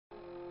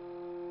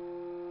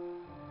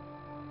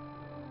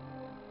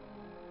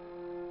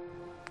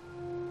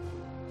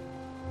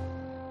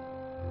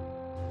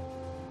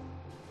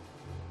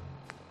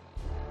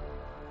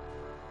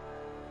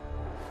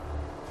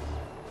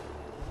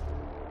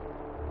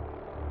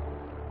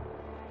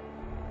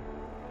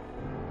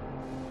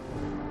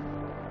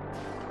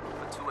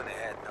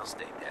they'll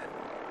stay dead.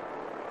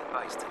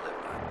 Advice to live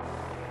by.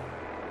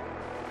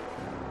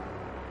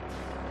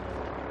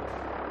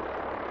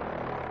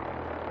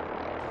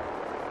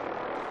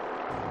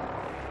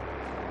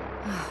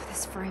 Oh,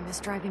 this frame is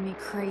driving me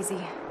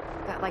crazy.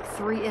 Got like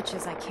 3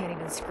 itches I can't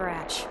even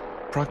scratch.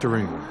 Proctor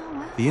Ingram,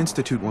 the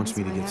Institute wants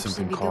me to get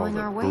something called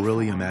a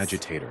beryllium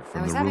agitator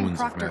from the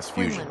ruins of Mass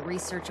fusion.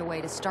 Research a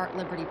way to start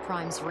Liberty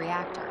Prime's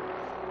reactor.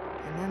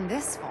 And then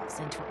this falls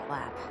into our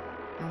lap.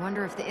 I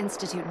wonder if the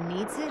Institute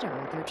needs it,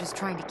 or they're just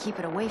trying to keep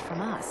it away from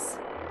us.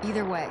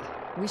 Either way,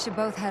 we should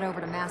both head over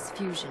to Mass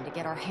Fusion to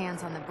get our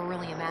hands on the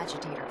beryllium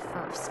agitator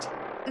first.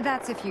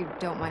 That's if you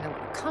don't mind a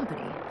little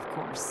company, of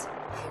course.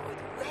 I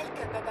would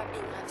welcome Papa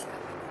Ingram's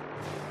company.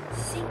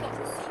 Think of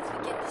the things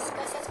we can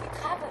discuss as we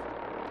travel.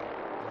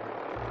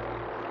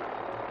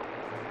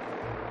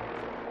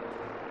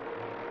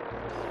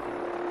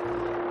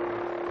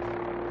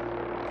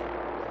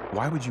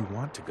 Why would you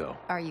want to go?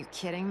 Are you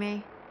kidding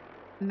me?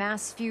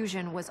 Mass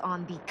fusion was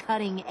on the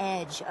cutting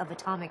edge of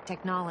atomic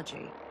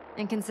technology.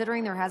 And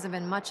considering there hasn't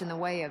been much in the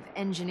way of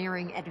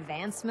engineering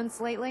advancements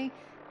lately,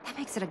 that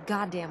makes it a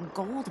goddamn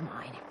gold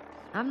mine.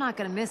 I'm not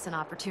gonna miss an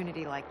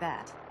opportunity like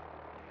that.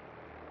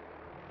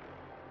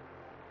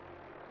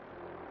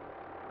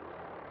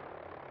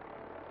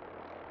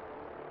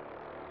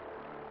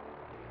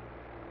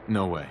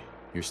 No way.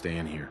 You're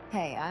staying here.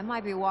 Hey, I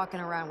might be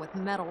walking around with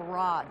metal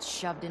rods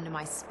shoved into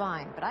my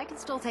spine, but I can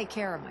still take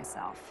care of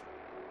myself.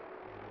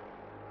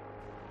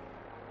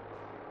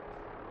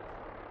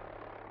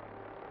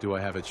 Do I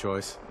have a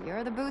choice?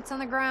 You're the boots on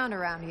the ground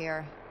around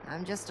here.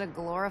 I'm just a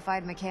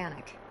glorified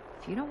mechanic.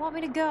 If you don't want me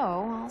to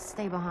go, I'll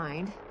stay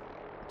behind.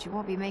 But you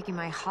won't be making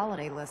my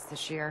holiday list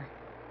this year.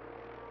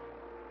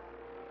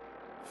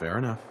 Fair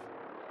enough.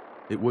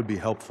 It would be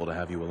helpful to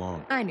have you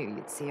along. I knew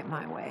you'd see it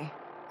my way.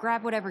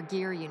 Grab whatever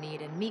gear you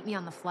need and meet me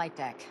on the flight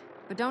deck.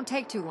 But don't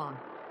take too long.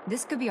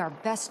 This could be our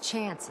best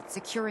chance at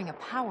securing a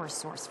power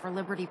source for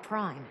Liberty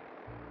Prime.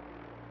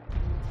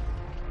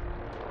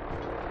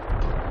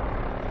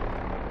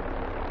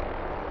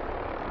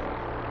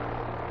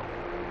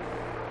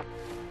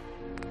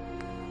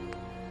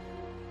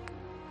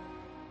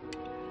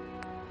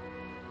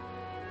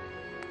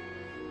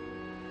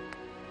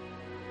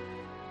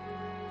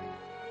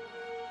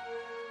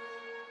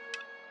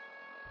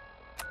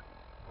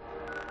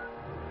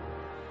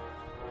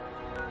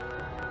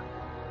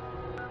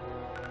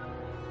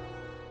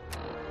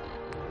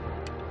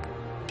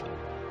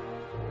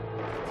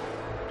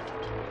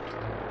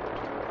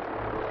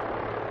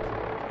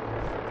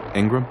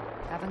 Ingram?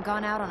 Haven't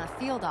gone out on a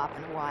field op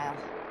in a while.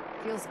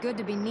 Feels good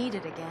to be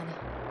needed again.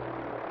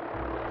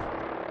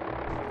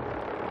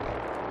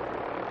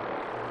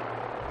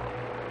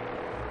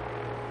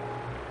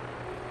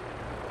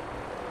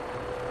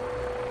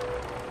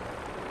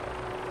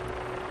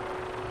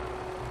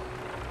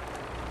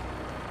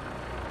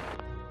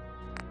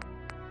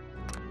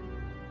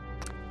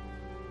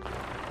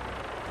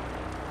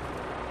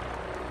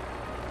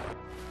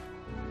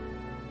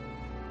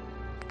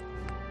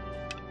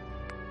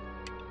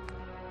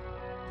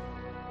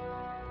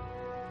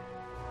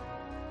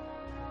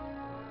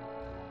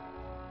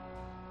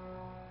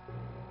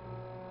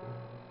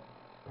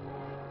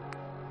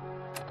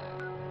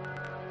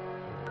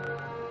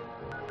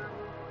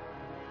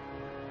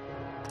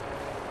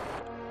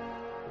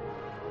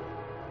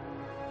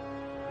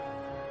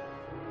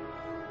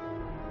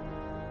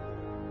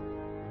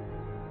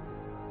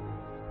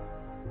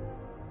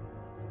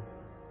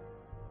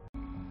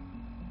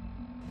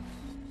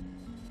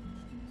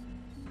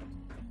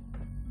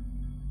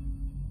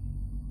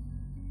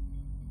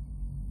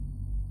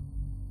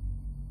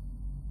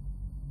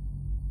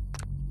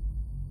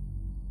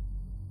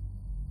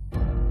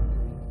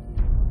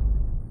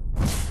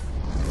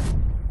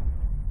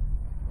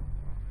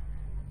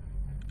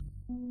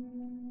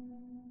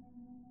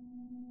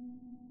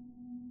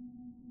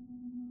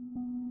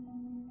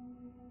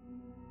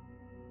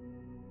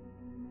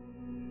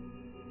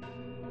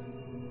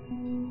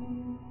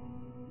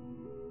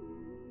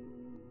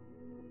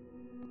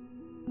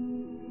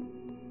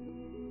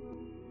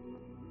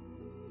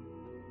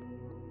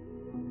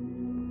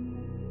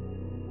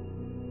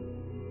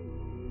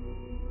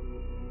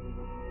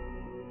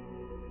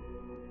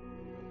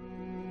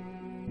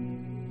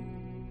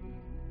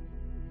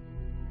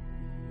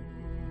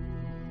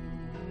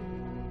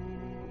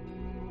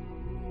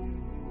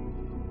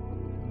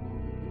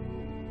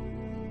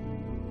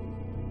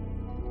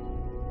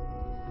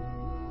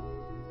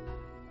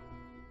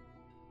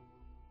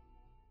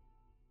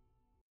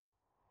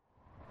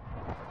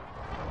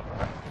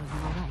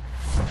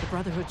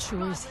 Brotherhood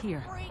sure is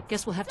here.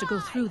 Guess we'll have to go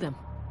through them.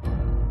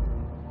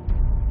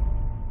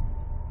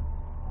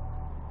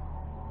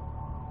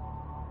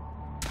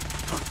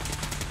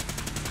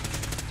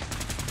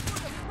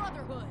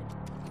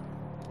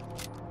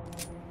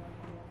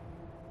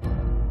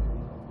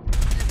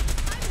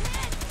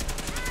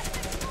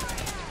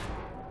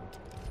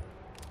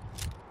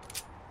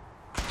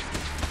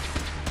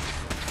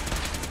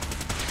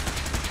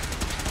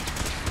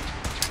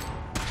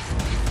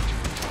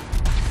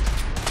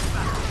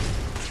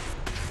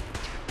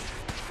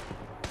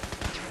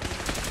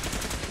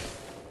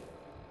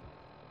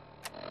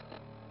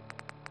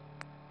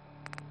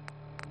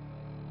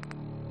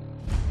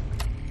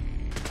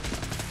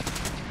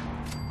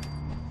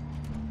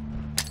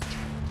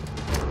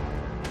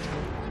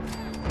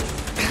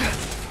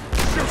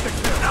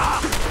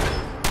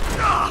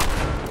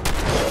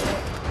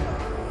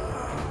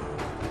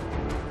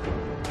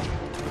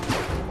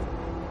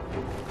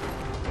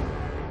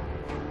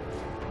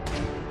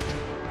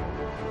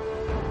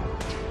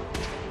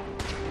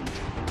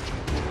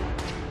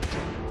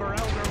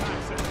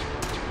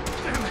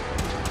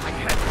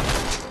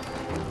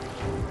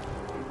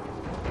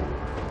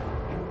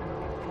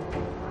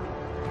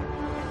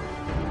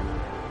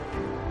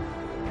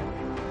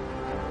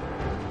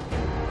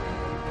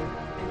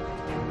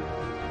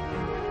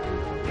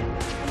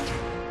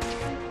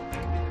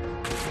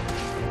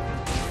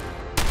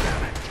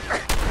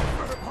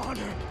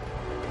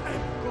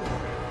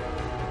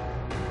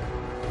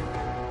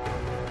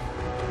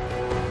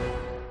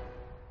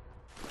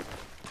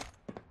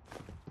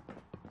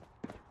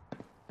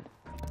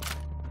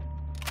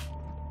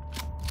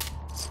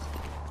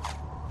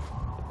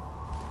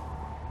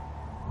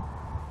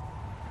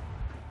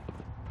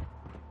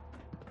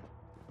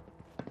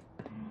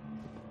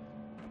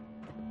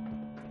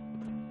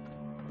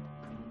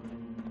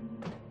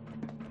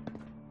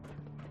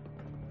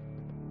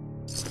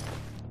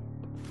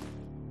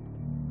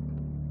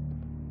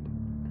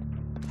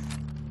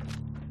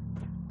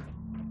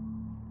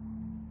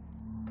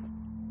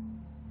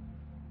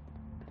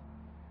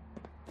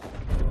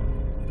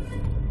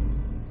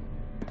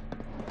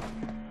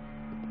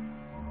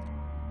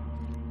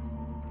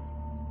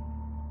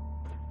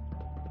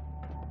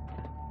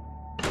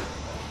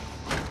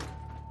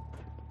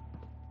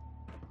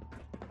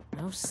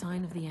 No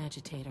sign of the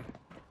agitator.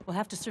 We'll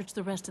have to search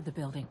the rest of the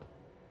building.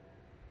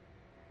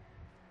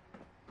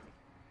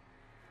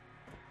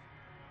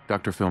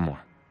 Dr. Fillmore.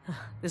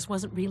 This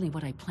wasn't really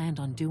what I planned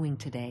on doing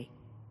today.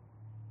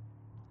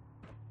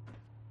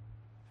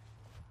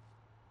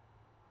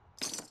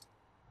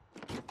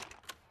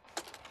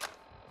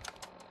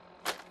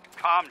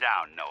 Calm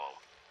down, Noel.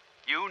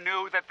 You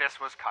knew that this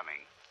was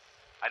coming.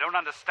 I don't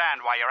understand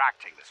why you're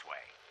acting this way.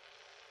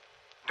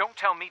 Don't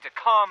tell me to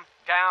calm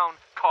down,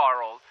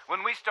 Carl.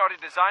 When we started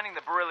designing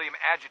the beryllium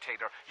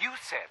agitator, you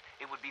said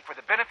it would be for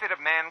the benefit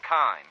of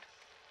mankind.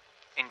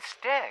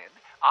 Instead,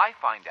 I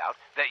find out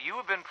that you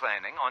have been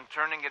planning on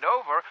turning it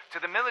over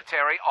to the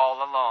military all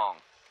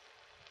along.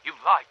 You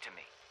lied to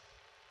me.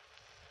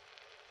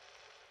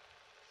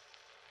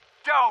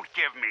 Don't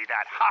give me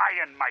that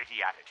high and mighty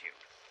attitude.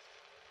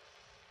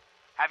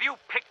 Have you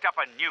picked up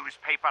a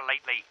newspaper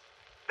lately?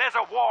 There's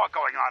a war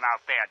going on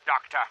out there,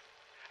 Doctor.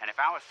 And if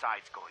our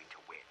side's going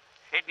to win,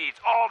 it needs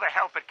all the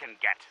help it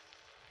can get.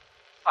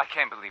 I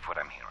can't believe what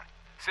I'm hearing.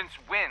 Since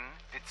when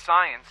did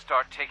science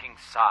start taking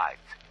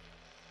sides?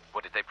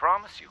 What did they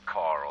promise you,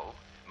 Carl?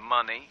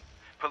 Money?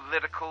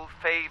 Political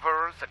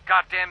favors? A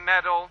goddamn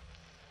medal?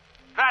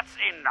 That's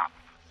enough.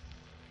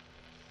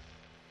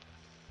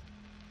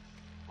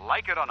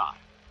 Like it or not,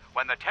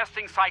 when the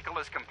testing cycle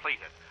is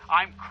completed,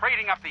 I'm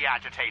crating up the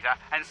agitator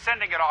and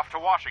sending it off to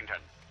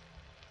Washington.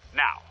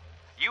 Now,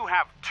 you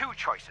have two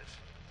choices.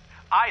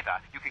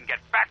 Either you can get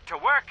back to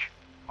work,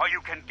 or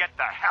you can get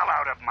the hell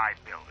out of my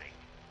building.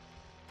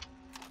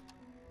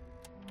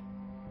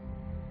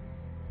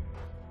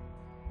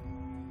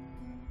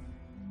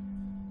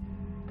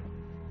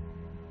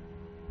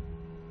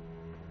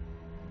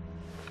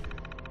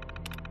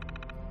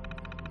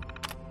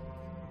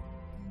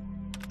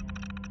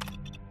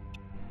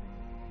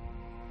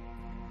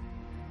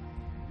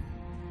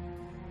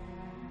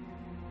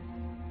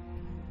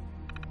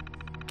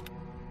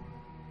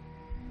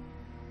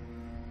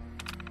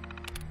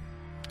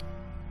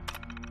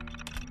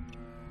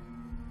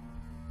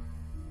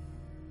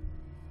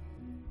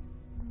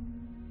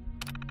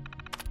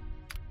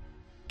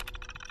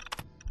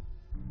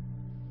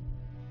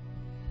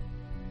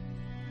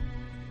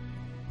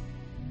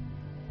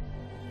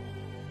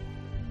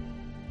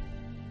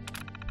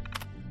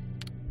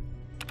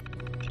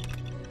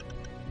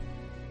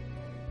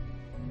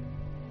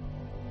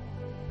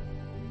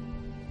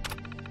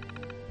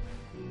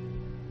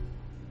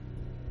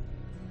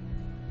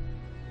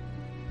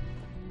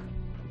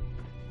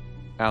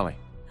 Allie.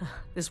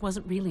 This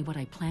wasn't really what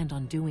I planned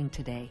on doing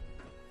today.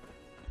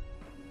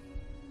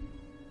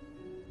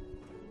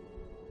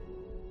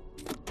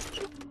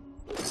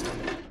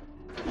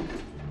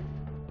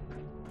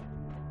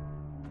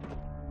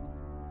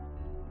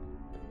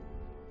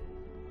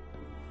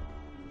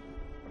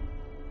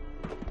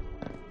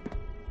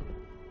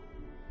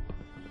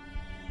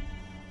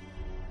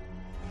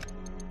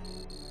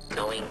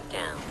 Going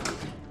down.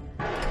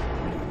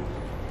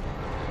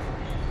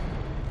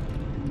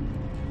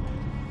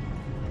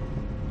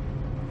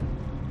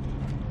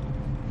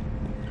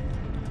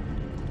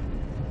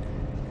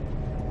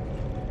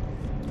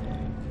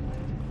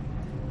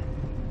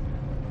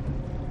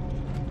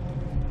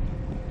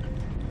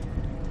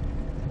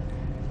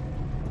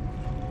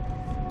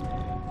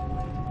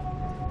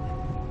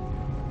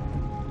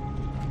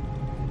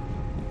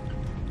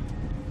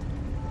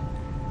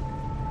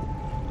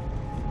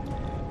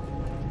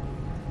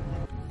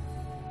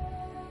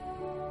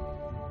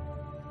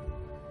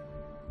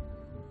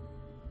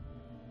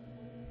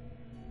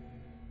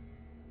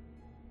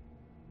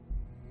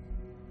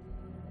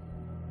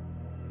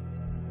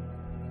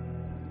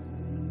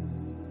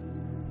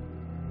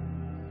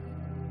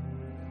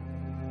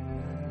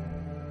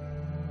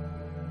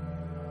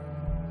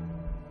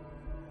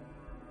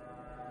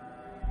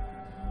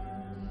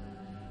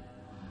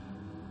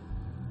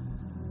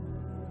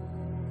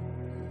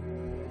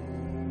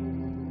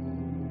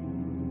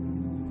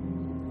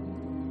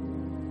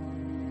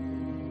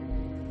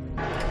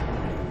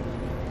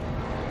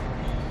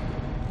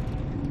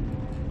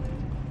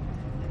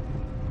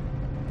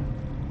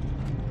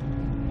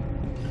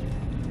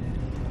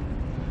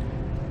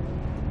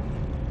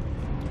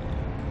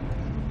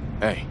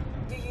 Hey.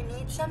 Do you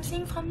need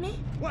something from me?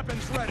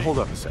 Weapons ready. Hold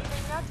up a sec. You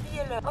may not be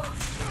alone. Oh,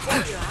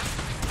 there you are.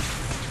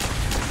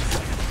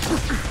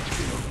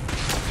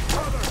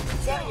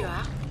 There you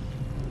are.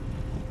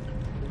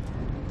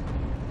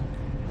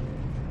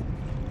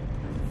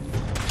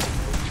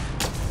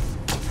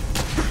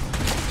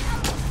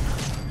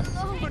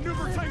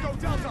 Maneuver Tango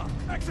Delta.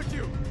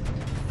 Execute.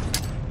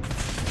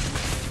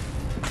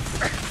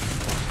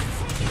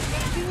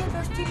 Experience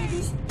hostilities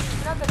is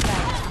not a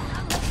bad.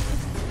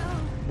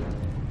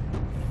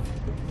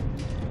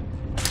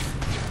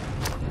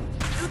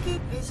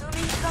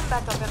 Resuming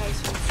combat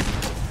operations.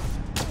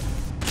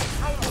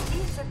 I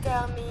believe the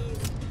term is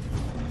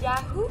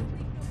Yahoo?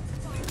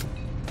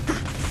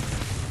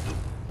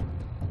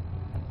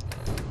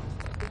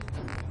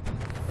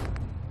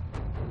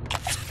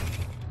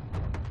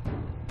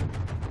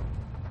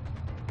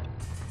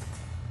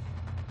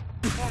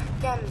 There.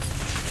 chems.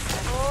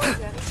 Oh,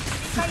 there is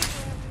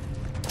fighting.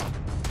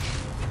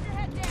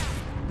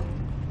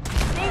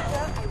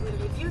 Later, I will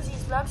review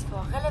these logs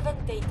for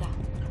relevant data.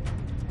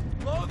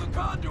 Blow the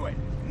conduit!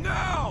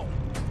 Now!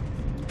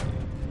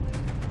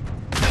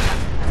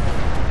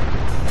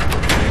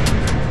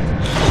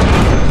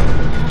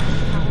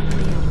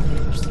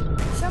 It's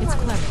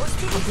clever.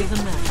 I'll give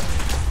them that.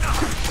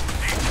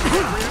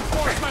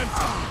 Reinforcements!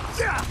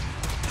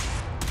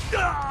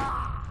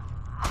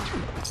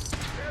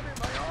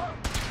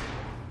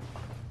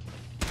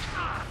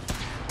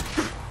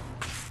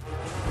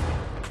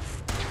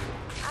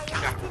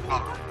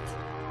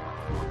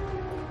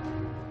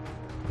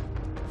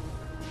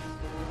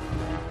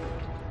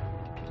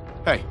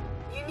 Hey.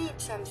 You need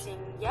something,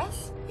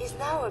 yes? Is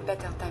now a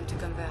better time to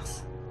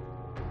converse?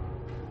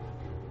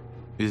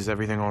 Is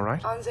everything all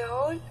right? On the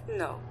whole,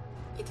 no.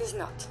 It is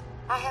not.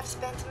 I have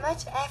spent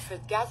much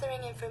effort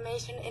gathering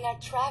information in our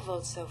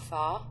travels so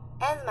far,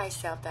 and my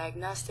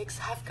self-diagnostics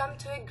have come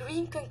to a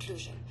green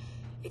conclusion.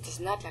 It is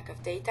not lack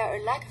of data or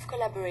lack of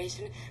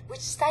collaboration which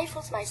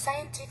stifles my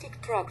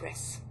scientific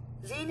progress.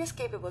 The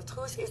inescapable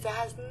truth is there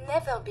has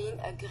never been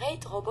a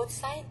great robot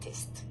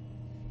scientist.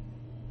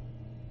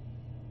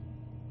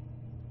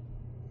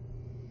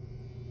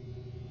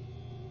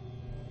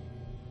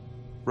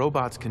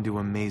 Robots can do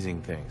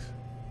amazing things.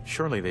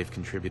 Surely they've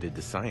contributed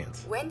to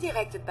science. When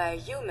directed by a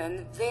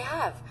human, they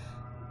have.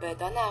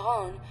 But on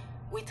our own,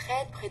 we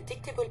tread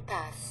predictable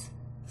paths.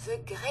 The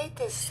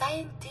greatest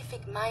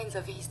scientific minds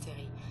of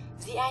history,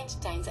 the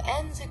Einsteins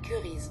and the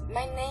Curies,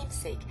 my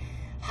namesake,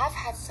 have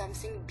had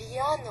something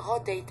beyond raw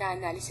data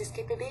analysis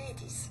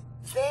capabilities.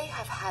 They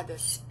have had a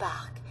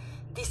spark.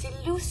 This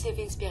elusive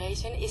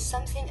inspiration is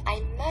something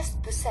I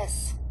must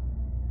possess.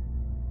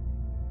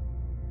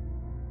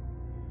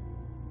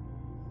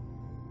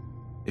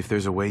 If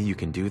there's a way you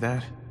can do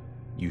that,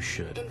 you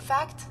should. In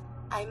fact,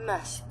 I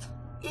must.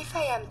 If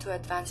I am to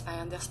advance my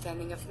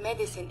understanding of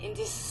medicine in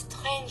this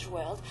strange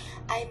world,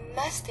 I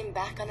must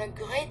embark on a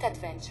great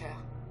adventure.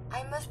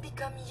 I must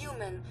become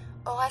human,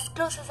 or as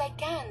close as I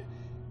can.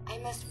 I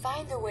must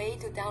find a way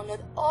to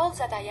download all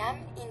that I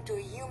am into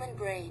a human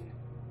brain.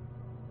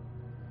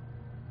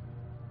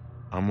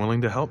 I'm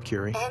willing to help,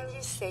 Curie. And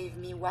you save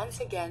me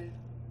once again.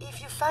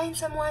 If you find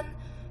someone,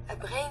 a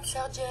brain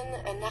surgeon,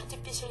 an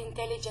artificial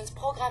intelligence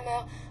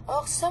programmer,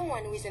 or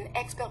someone who is an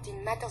expert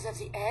in matters of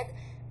the head,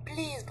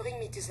 please bring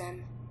me to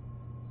them.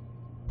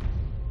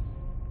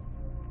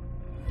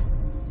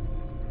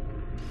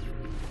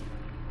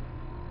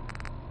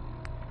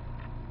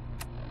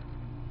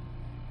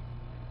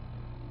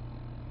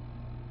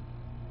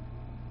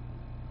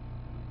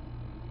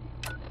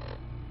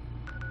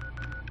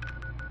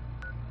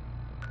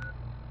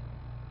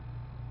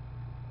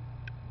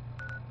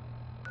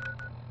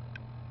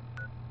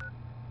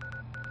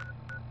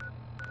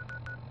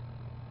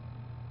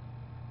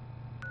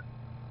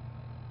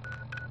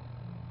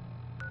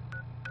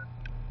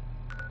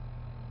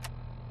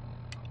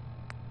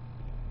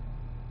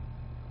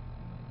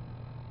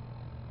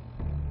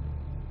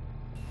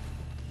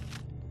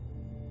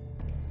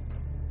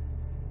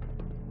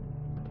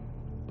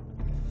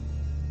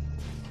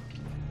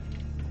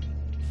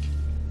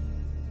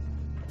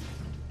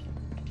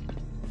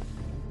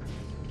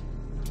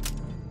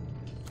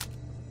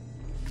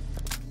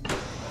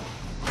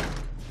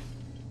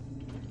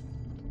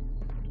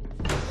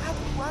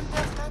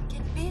 Wonders man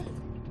can build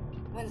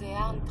when they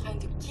aren't trying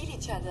to kill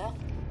each other.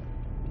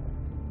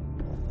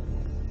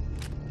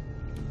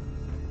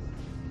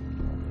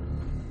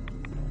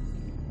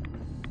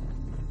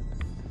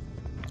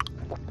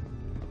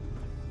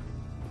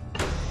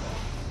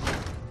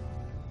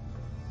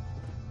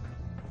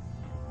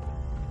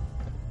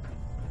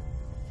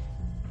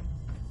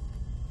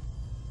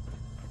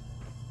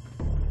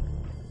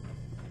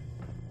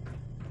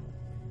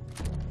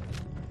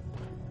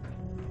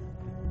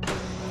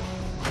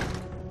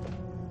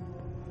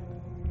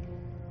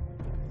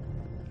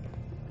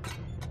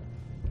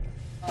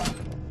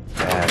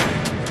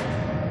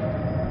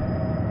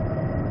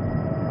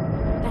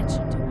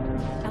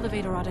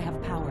 Elevator ought to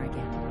have power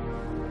again.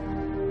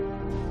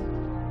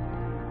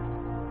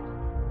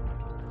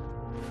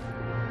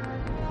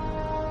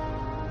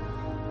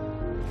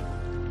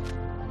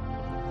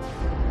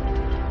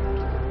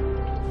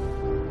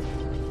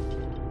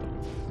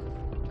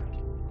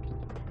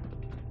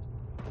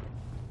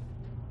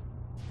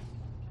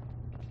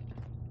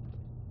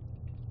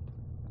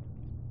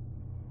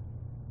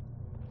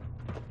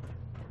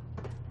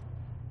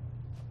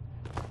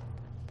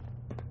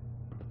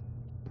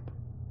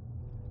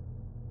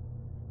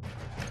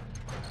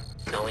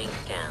 Going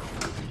down.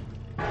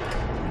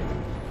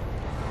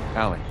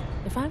 Allie.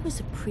 If I was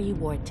a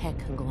pre-war tech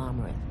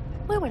conglomerate,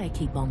 where would I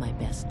keep all my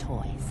best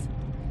toys?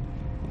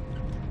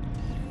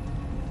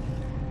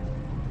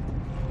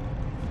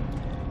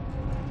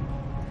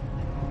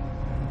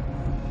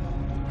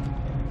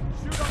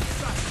 Shoot on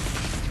sight!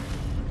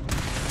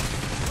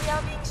 We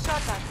are being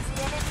shot at.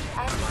 The enemy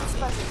has been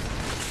spotted.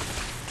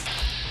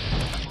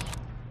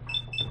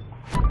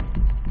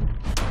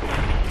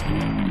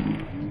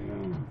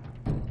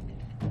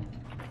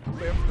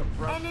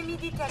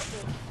 Enemy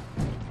detected.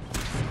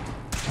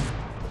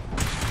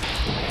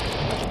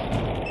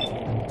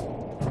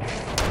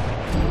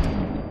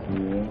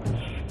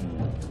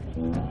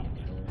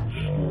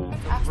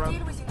 Are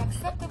still within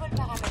acceptable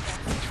parameters.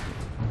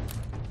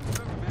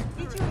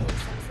 Did you hear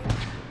something?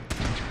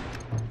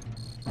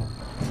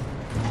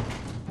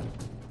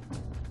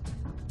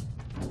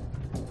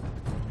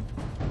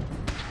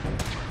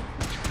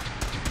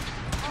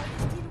 Are you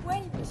still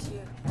well,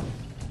 monsieur?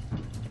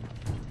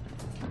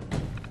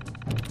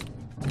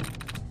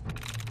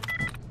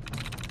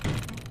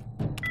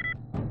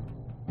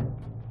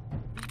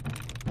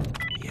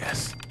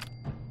 Yes.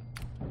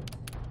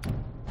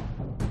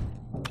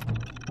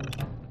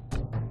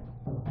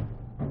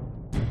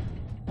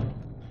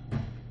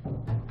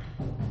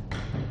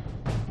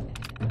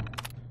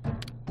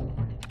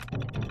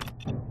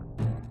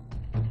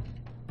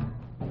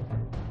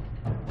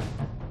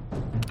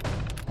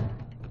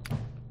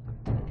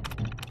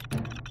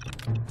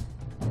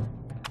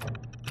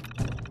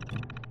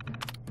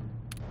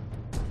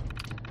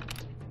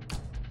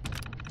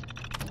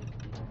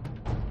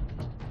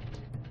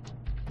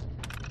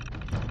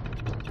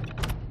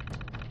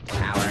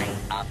 Powering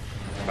up.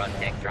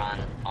 Protectron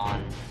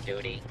on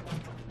duty.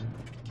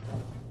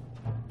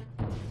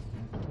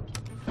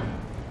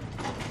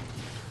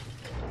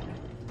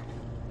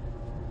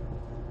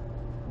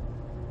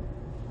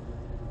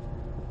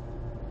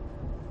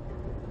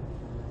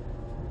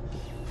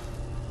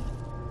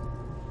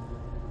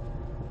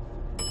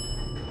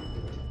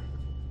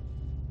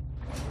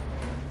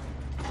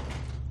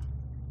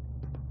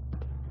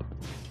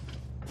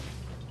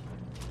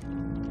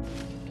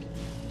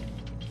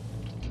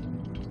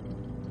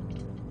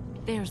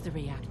 There's the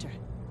reactor.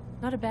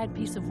 Not a bad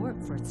piece of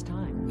work for its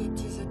time.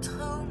 It is a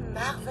true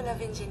marvel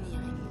of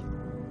engineering.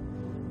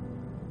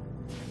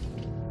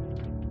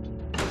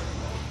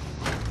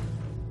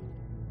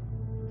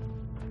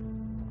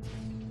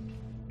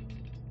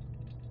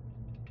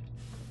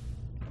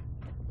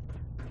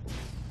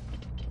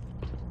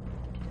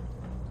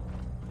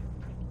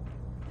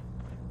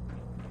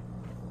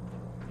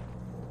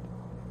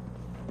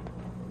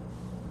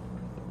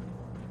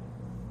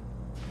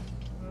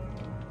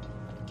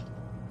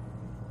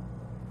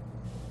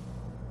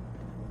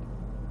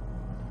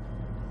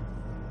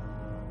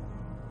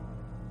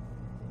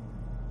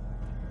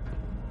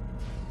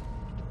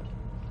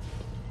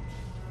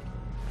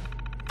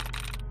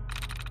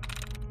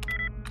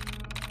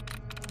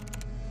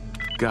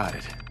 Got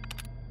it.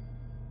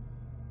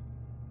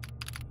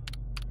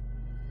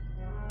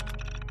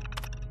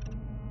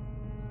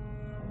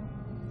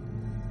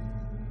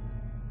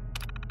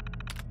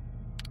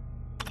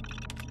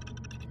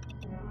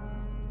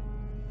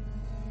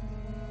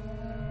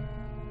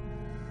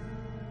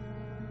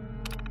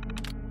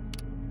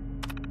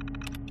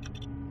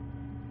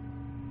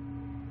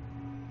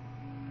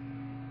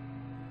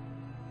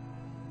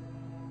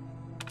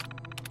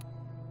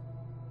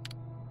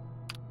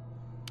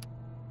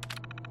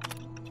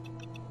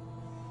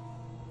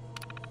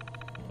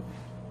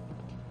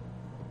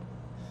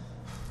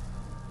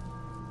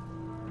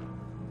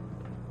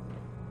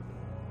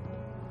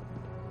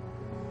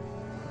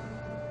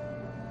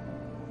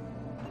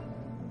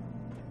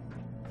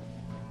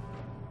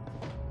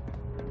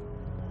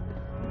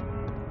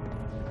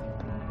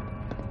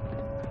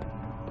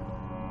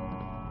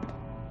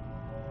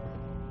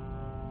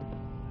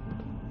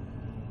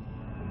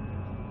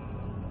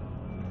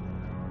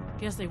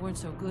 Guess they weren't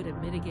so good at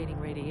mitigating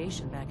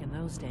radiation back in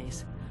those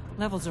days.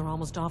 Levels are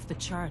almost off the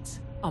charts.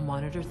 I'll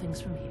monitor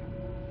things from here.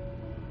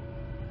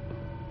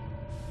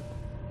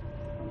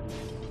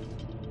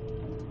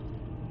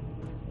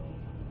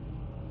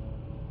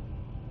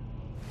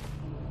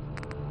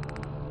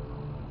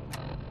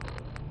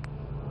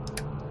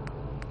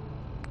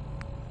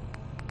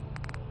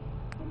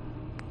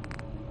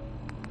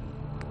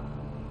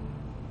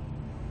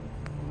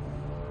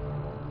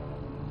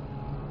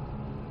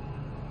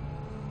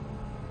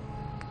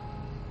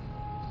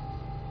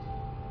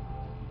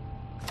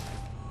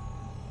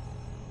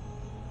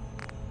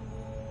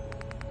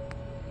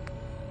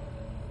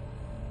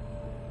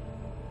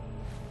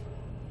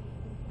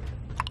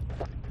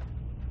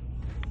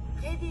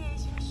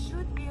 Radiation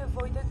should be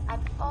avoided at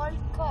all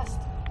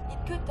costs. It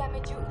could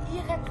damage you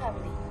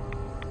irreparably.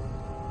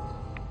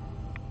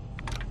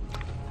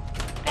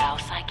 Now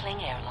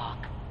cycling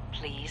airlock.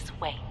 Please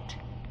wait.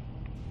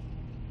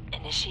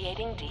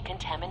 Initiating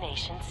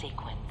decontamination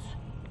sequence.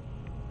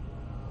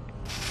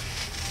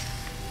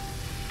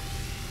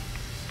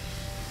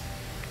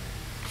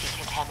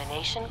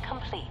 Decontamination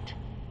complete.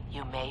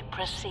 You may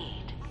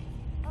proceed.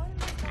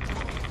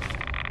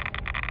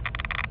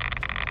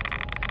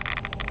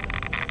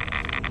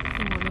 Thing we're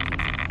looking for,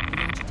 the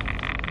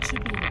agitator. It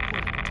should be in the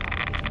port at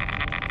the top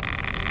of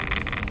the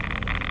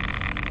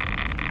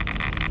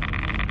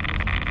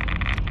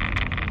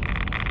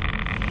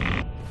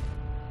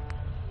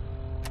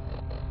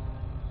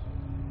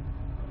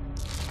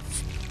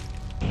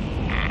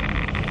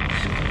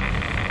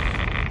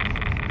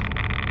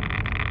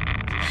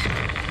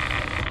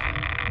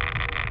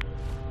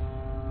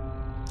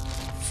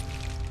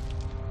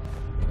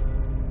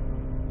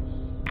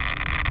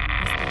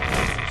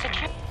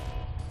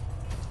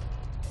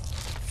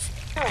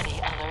Security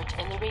alert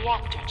in the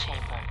reactor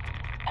chamber.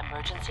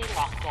 Emergency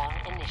lockdown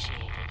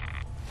initiated.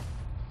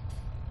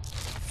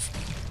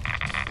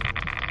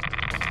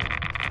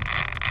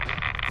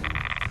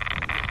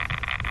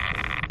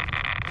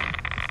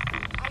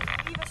 I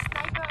believe a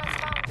sniper has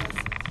found us.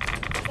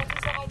 That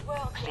is the right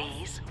word.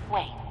 Please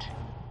wait.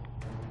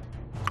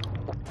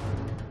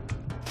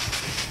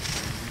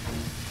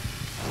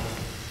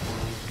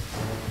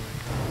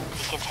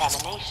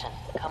 Decontamination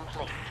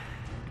complete.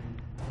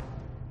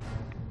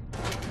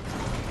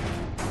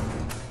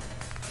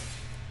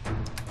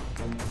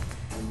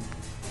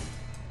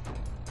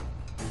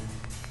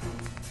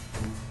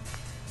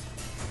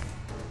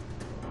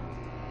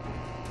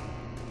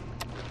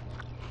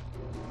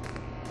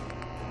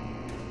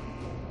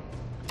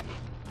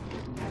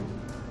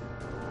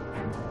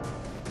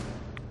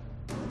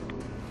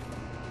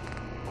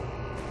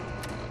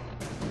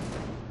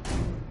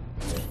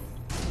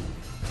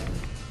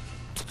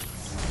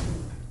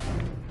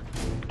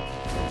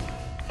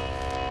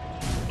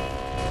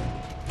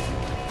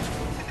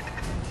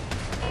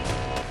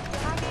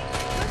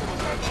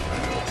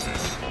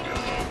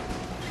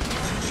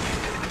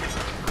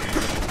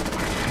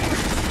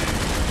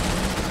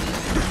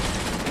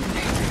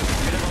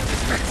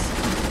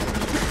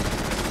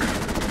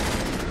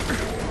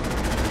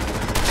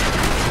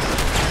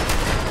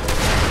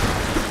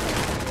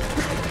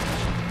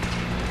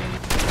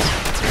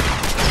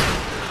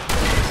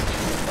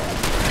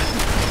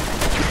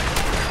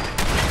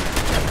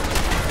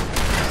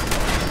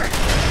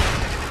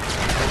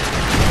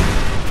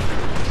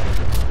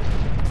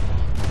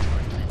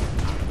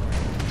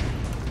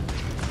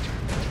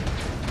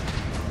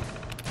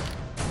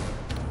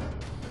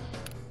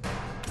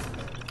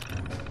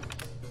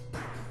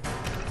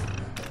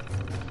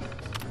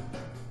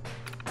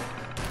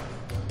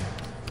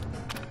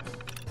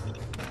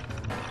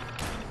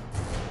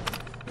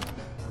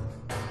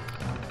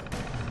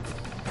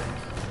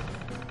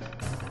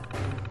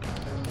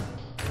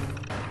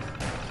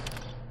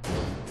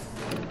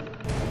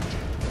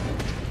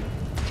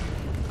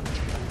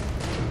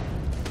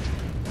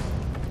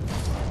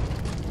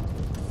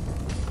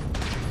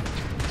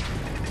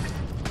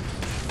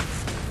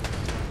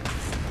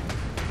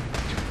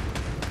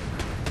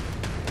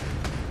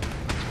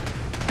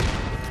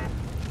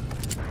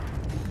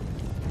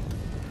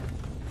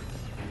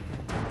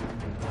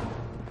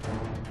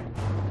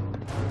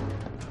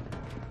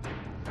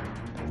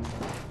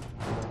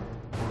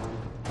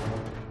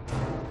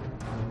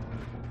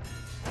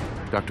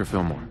 Dr.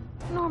 Fillmore.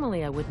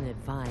 Normally I wouldn't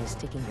advise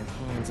sticking your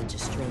hands into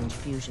strange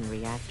fusion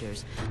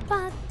reactors,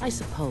 but I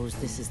suppose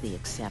this is the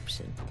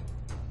exception.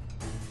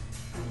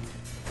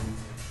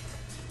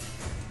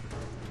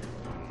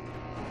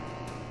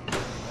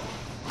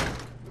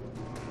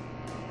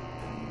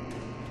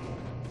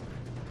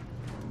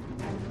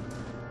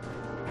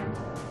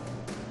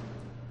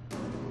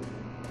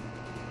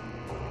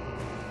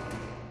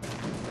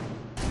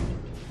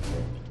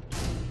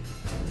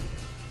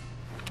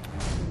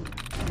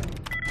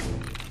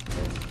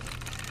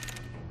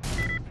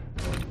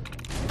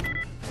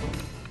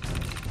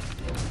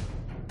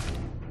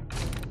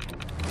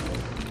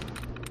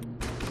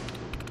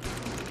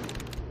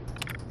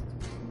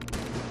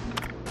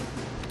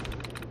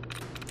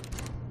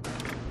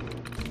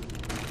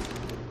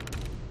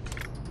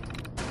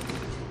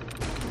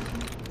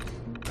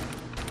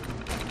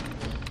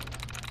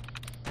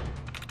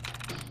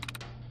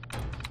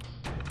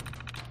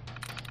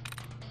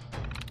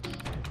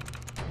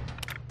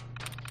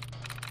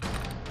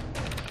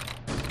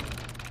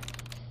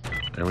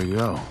 There we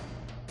go.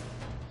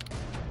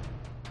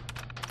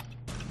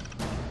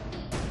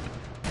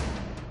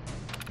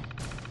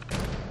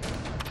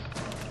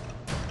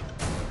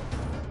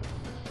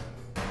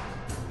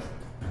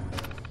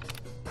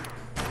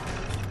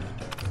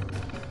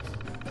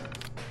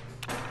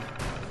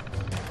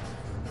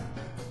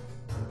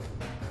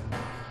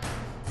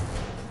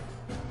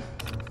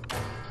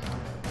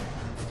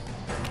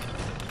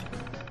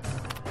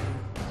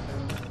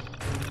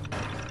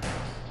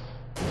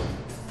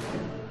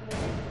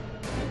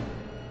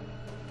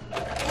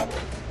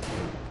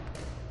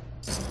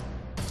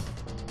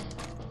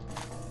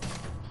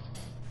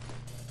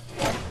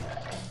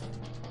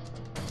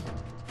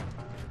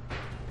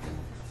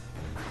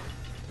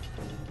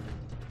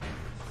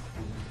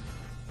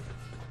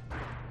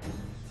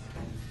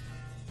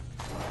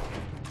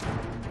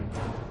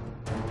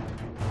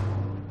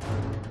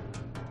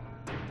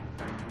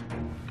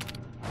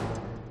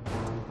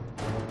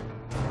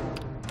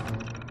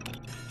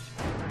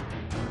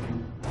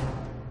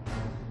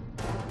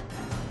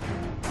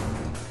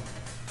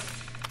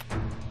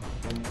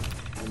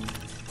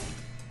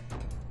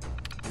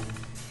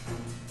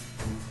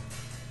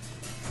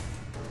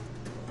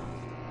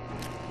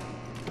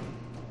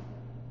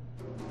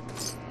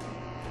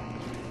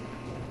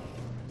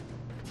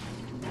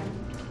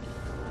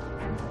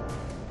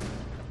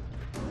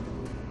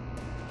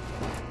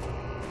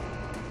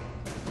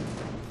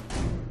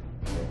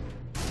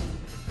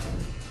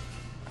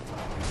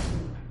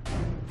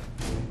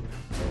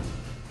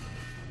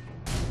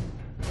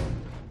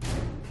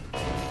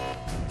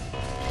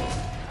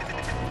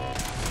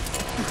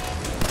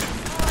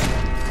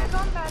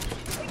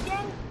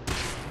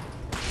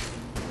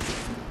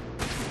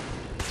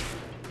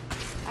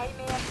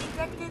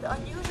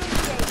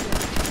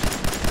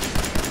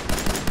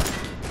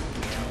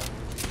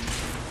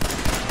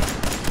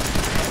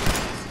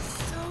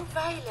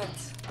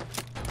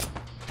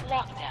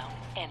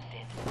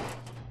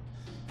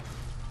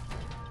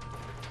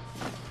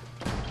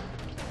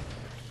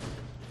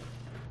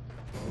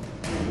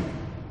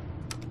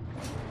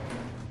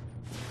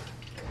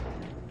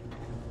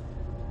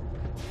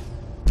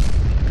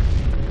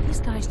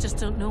 guys just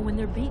don't know when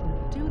they're beaten,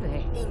 do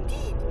they?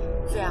 Indeed,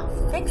 they are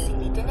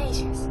vexingly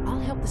tenacious. I'll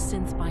help the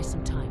synths buy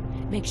some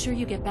time. Make sure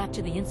you get back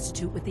to the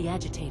Institute with the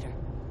agitator.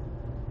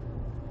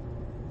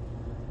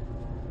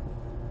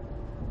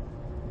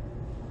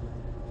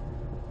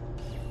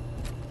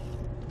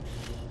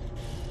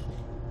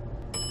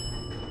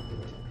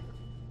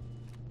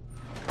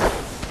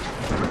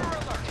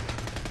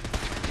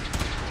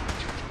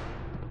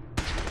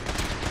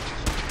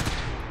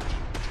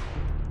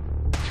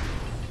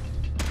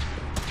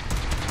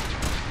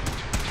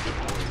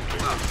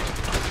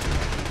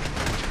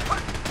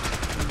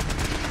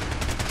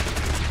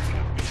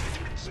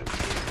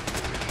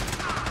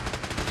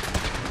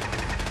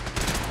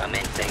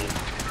 Commencing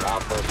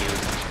lawful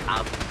use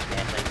of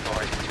deadly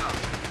force.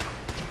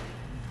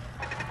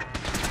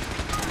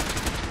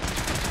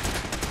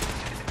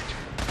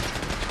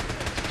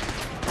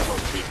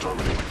 Must be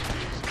terminated.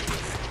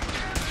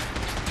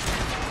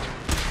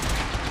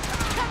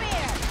 Come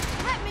here!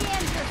 Let me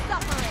end your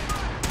suffering!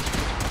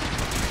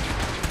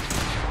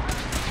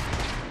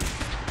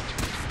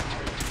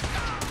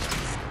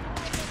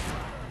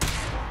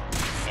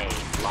 A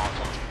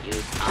lawful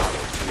use of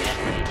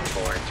deadly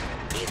force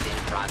is in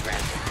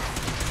progress.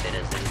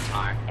 Citizens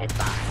are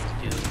advised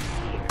to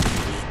clear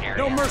the area.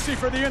 No mercy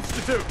for the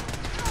Institute!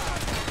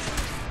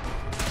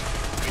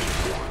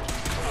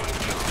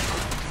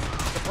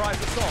 Surprise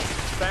assault.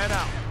 Fan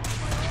out.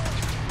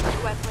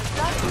 What was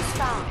done is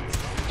found.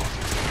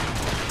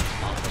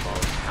 Multiple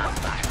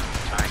hostile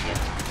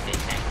targets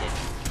detected.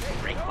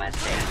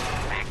 Requesting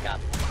backup.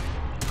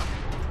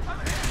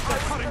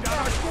 They're cutting down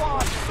our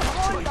squad!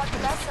 Warn Dr.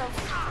 Vessel.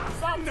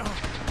 That... No!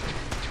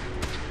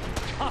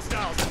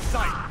 Hostiles in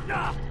sight!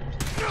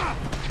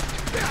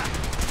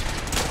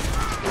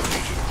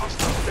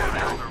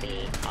 Don't be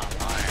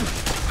alarmed.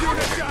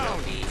 Unit down!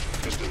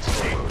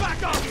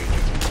 Back up!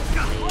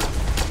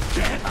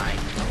 Stand by.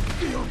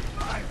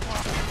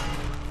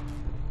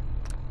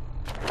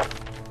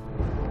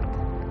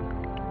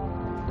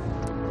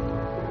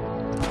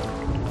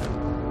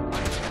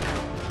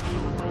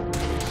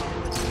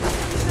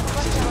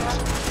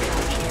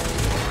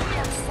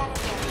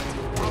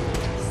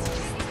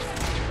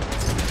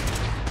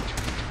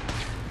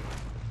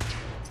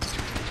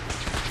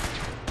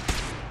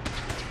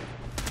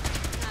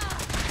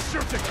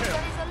 Sure to kill!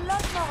 There is a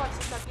lot more of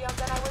this up here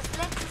than I was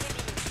led to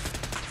believe.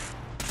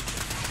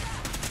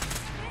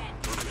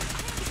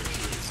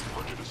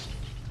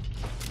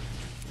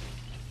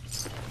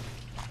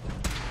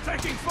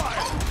 Taking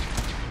fire!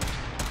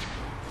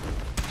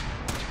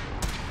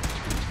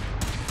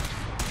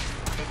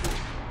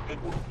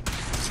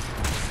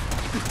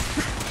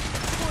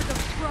 For the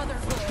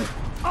Brotherhood!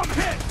 I'm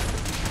hit!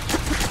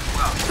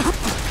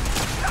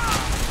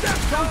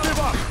 Don't give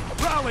up!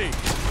 Rally!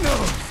 No!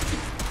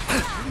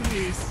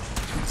 Please!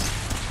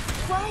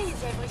 Why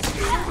is everything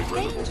so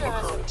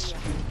dangerous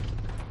up here?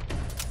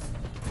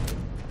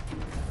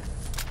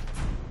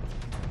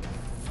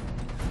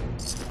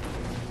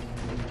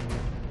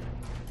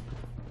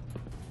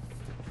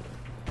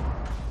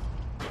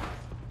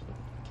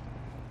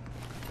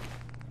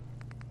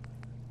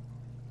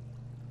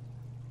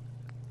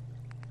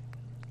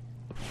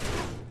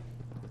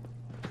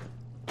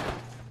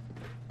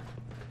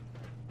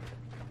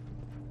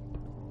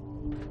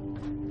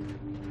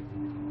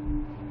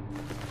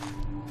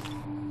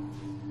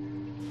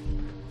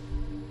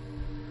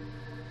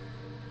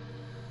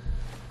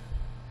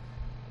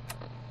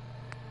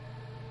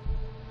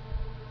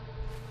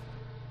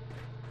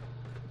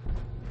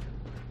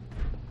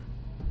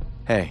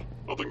 Hey.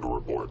 Nothing to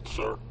report,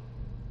 sir.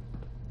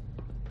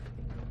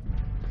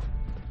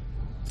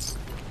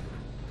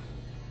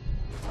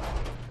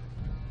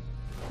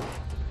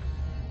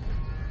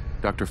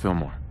 Dr.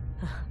 Fillmore.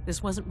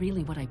 This wasn't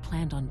really what I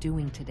planned on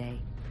doing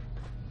today.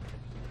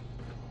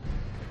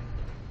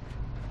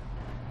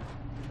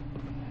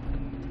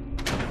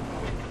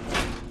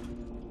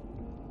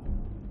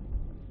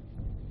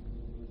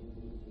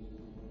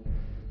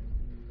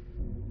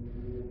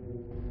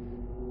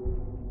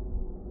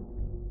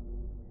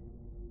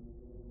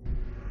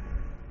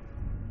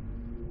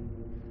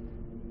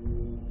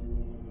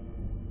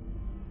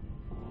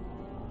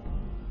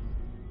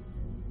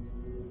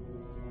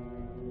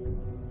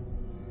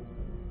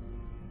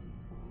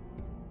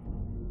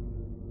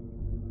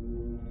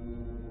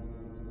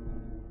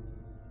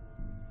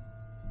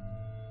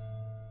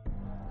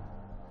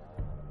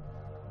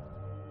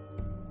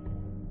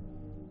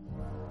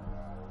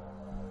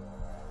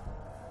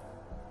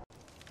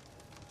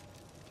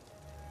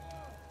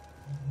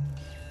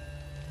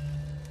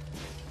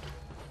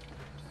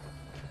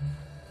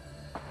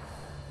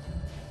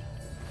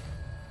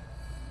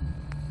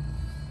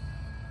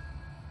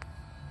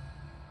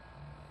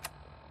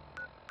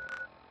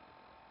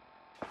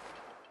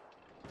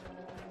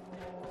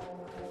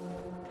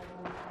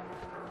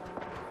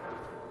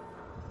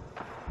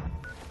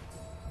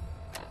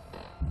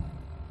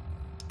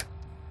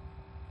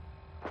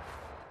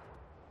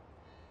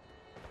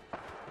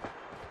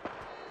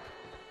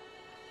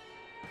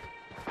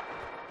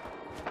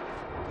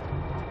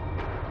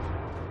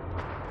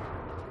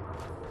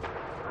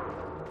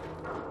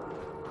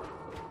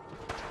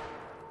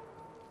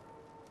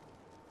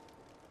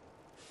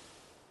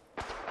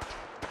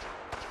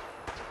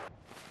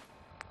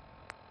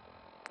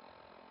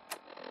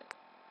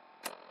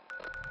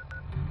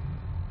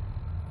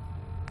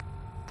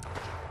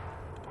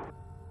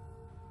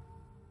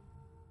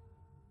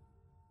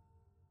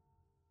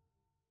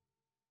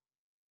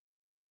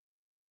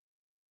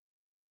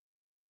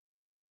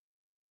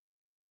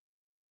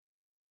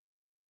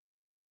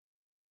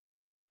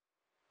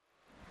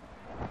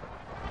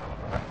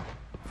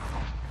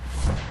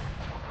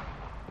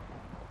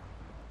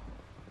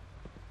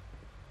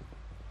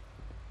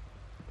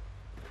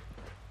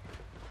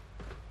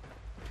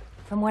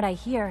 From what I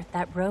hear,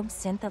 that rogue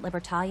synth at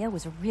Libertalia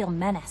was a real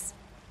menace.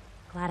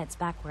 Glad it's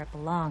back where it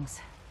belongs.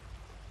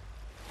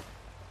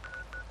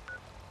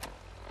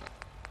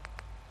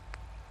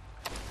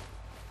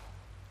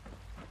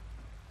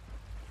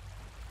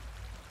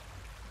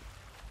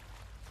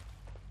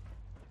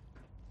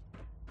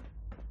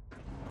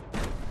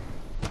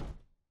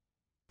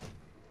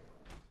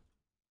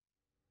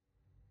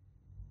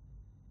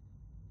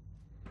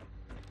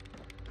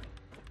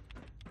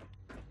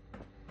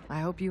 I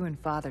hope you and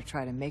Father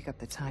try to make up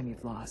the time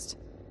you've lost.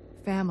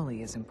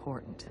 Family is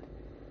important.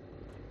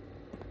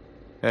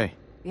 Hey.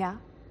 Yeah?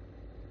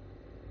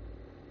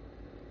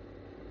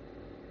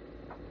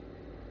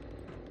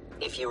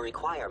 If you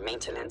require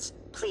maintenance,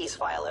 please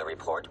file a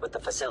report with the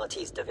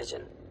Facilities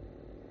Division.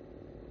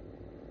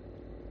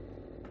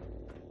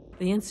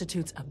 The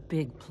Institute's a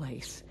big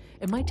place.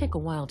 It might take a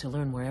while to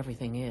learn where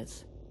everything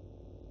is.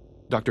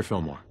 Dr.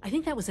 Fillmore. I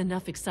think that was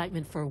enough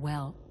excitement for,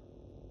 well,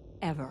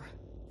 ever.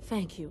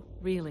 Thank you,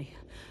 really.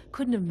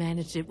 Couldn't have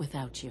managed it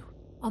without you.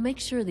 I'll make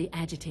sure the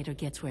agitator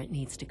gets where it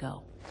needs to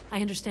go.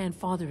 I understand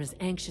Father is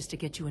anxious to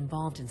get you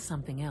involved in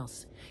something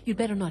else. You'd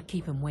better not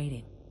keep him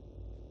waiting.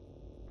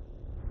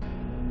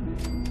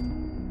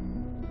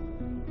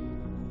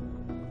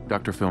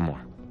 Dr.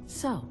 Fillmore.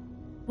 So,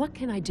 what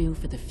can I do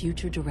for the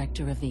future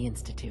director of the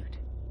Institute?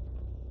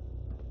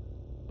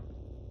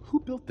 Who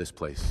built this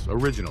place,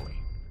 originally?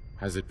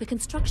 Has it... The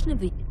construction of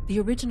the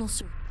original...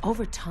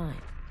 Over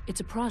time.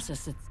 It's a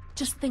process that's...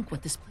 Just think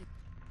what this place...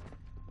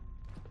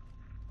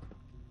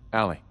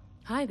 Allie.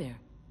 Hi there.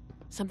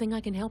 Something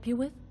I can help you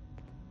with?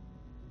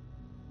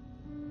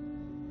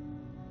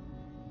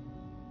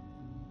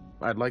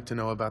 I'd like to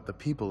know about the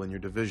people in your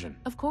division.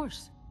 Of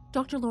course.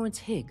 Dr. Lawrence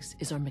Higgs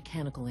is our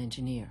mechanical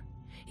engineer.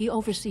 He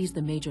oversees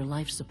the major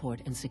life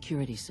support and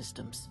security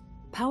systems.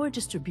 Power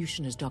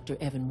distribution is Dr.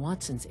 Evan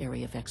Watson's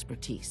area of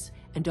expertise,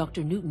 and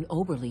Dr. Newton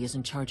Oberly is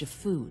in charge of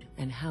food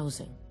and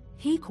housing.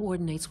 He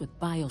coordinates with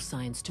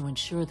bioscience to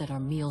ensure that our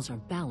meals are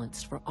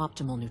balanced for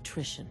optimal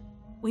nutrition.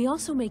 We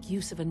also make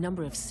use of a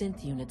number of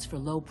synth units for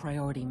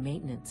low-priority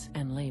maintenance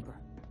and labor.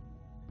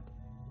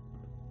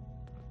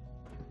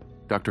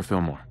 Dr.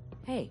 Fillmore.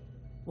 Hey,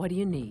 what do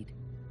you need?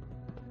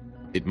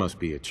 It must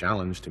be a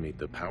challenge to meet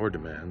the power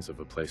demands of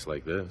a place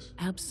like this.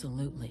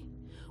 Absolutely.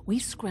 We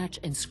scratch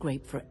and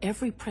scrape for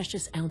every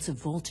precious ounce of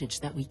voltage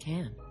that we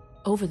can.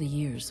 Over the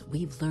years,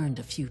 we've learned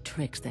a few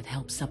tricks that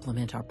help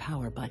supplement our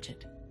power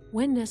budget.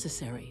 When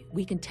necessary,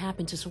 we can tap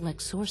into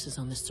select sources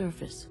on the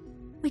surface.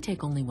 We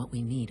take only what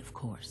we need, of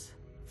course.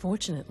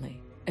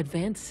 Fortunately,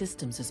 Advanced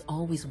Systems is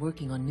always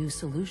working on new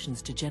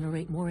solutions to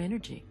generate more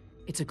energy.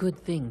 It's a good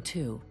thing,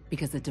 too,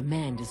 because the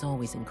demand is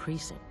always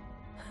increasing.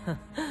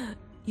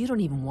 You don't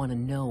even want to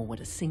know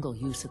what a single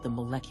use of the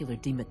molecular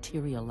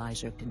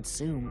dematerializer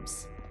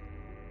consumes.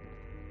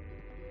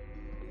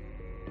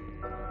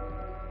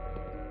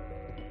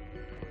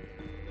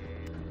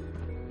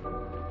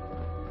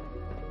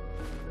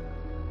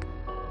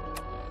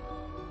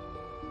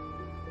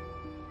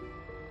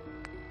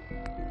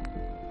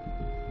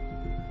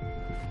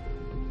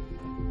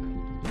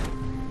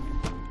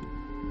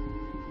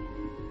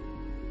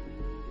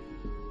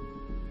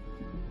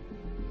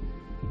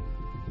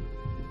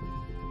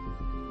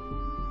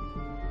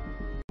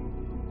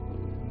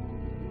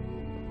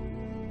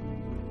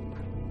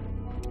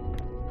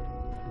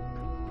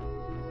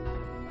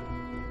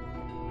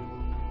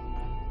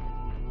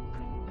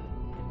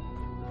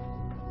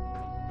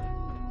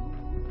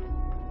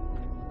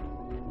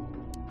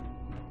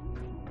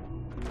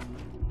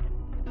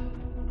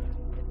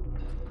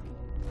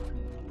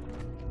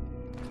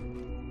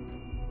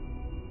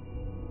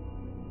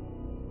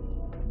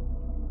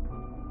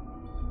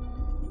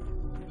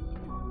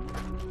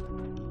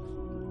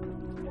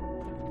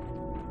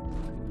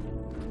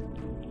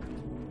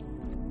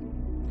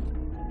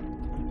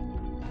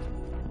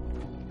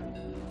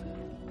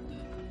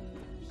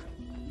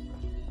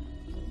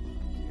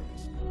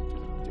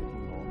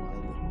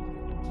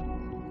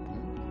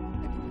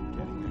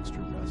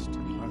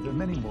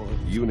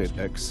 Unit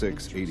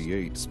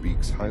X688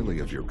 speaks highly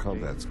of your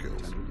combat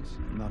skills.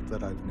 Not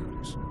that I've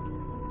noticed.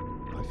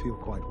 I feel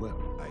quite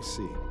well. I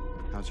see.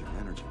 How's your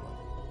energy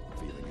level?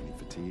 Feeling any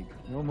fatigue?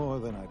 No more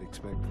than I'd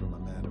expect from a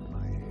man of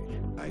my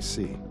age. I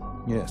see.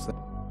 Yes,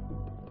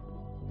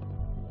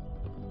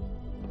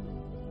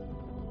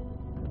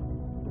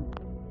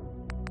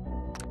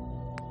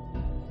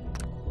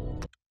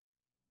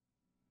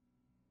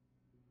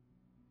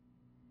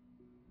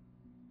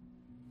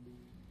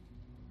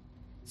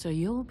 So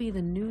you'll be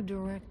the new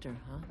director,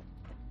 huh?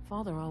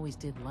 Father always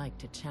did like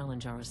to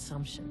challenge our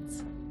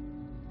assumptions.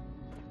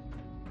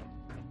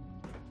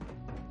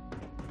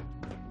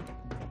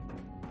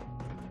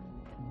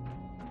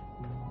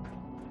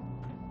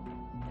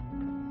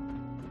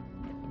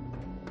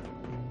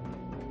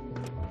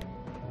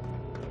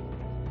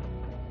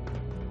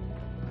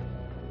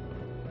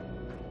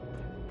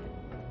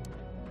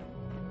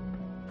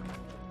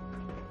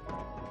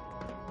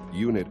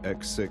 Unit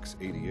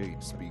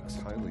X688 speaks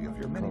highly of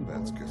your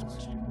combat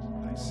skills.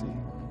 I see.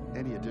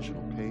 Any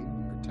additional pain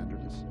or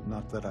tenderness?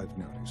 Not that I've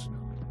noticed, no.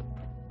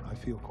 I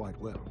feel quite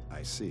well.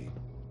 I see.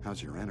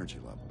 How's your energy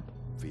level?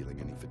 Feeling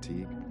any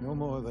fatigue? No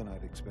more than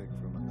I'd expect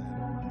from a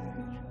man of my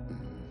age.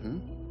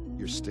 Mm-hmm.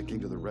 You're sticking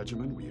to the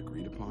regimen we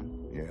agreed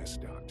upon? Yes,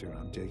 Doctor.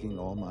 I'm taking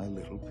all my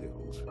little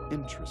pills.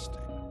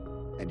 Interesting.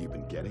 And you've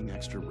been getting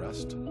extra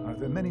rest? Are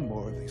there many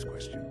more of these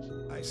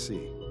questions? I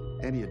see.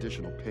 Any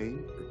additional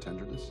pain or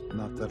tenderness?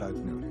 Not that I've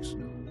noticed,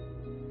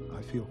 no.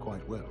 I feel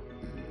quite well.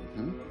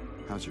 Mm-hmm.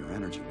 How's your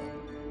energy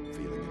level?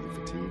 Feeling any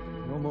fatigue?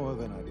 No more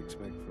than I'd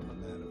expect from a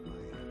man of my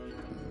age.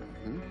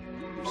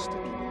 Mm-hmm. You're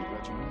sticking to the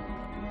regimen?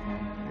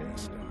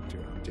 Yes,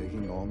 Doctor. I'm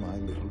taking all my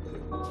little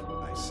pills.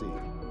 I see.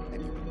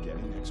 And you've been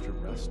getting extra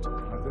rest?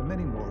 Are there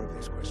many more of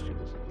these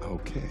questions?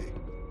 Okay.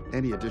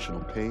 Any additional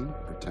pain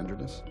or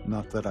tenderness?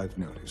 Not that I've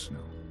noticed, no.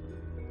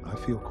 I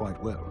feel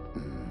quite well.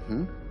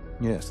 Mm-hmm.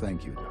 Yes,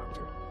 thank you,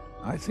 Doctor.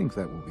 I think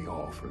that will be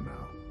all for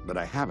now. But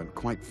I haven't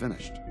quite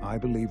finished. I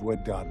believe we're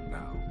done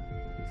now.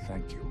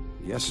 Thank you.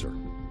 Yes, sir.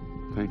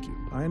 Thank you.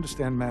 I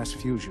understand mass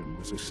fusion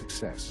was a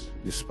success,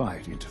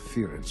 despite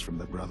interference from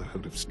the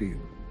Brotherhood of Steel.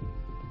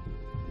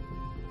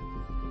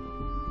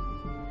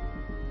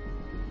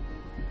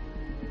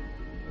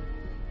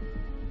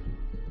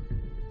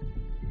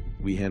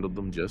 We handled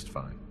them just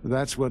fine.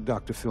 That's what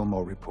Dr.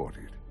 Fillmore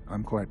reported.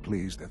 I'm quite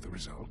pleased at the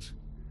results.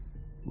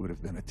 Would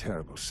have been a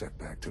terrible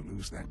setback to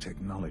lose that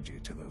technology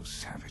to those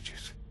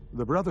savages.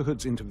 The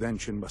Brotherhood's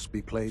intervention must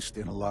be placed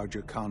in a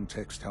larger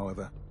context,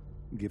 however,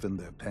 given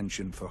their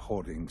penchant for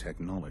hoarding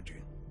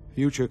technology.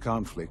 Future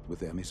conflict with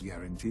them is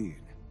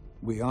guaranteed.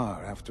 We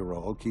are, after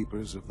all,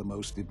 keepers of the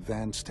most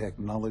advanced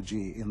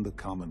technology in the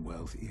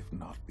Commonwealth, if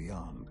not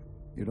beyond.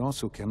 It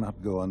also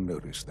cannot go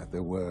unnoticed that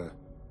there were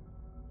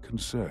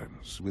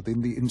concerns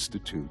within the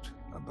Institute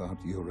about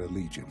your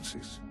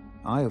allegiances.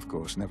 I, of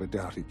course, never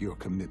doubted your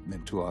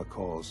commitment to our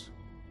cause.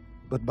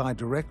 But by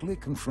directly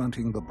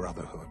confronting the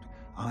Brotherhood,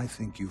 I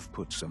think you've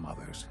put some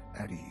others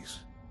at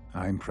ease.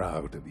 I'm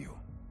proud of you.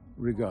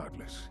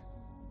 Regardless,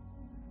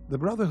 the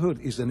Brotherhood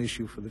is an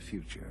issue for the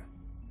future,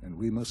 and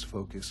we must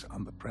focus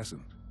on the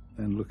present.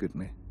 And look at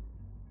me,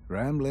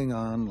 rambling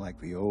on like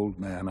the old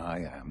man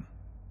I am.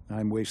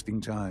 I'm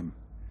wasting time.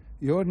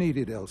 You're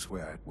needed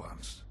elsewhere at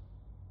once.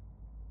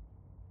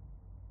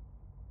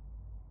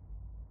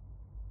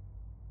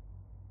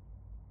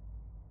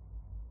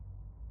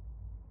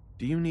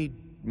 Do you need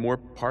more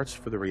parts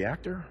for the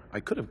reactor? I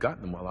could have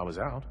gotten them while I was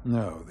out.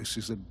 No, this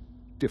is a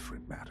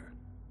different matter.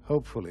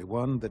 Hopefully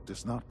one that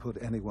does not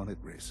put anyone at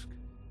risk.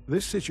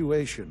 This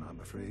situation, I'm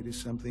afraid, is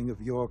something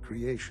of your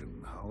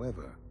creation,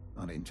 however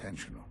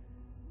unintentional.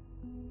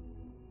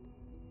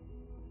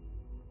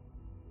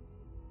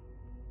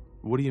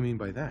 What do you mean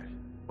by that?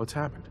 What's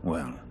happened?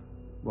 Well,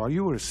 while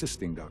you were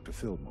assisting Dr.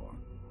 Fillmore,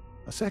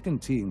 a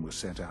second team was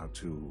sent out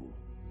to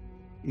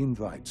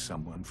invite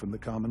someone from the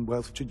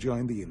Commonwealth to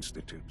join the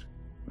Institute.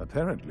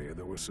 Apparently,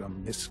 there was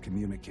some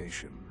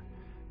miscommunication,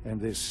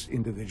 and this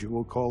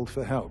individual called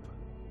for help,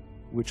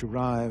 which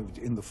arrived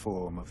in the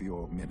form of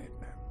your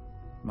Minutemen.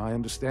 My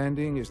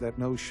understanding is that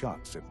no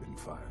shots have been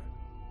fired.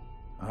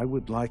 I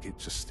would like it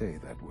to stay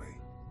that way.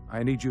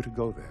 I need you to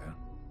go there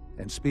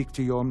and speak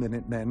to your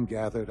Minutemen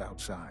gathered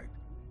outside.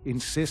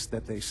 Insist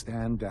that they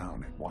stand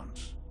down at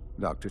once.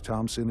 Dr.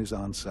 Thompson is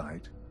on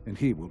site, and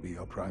he will be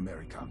your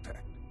primary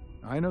contact.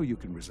 I know you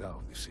can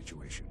resolve this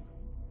situation,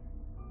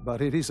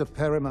 but it is of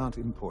paramount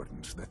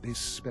importance that this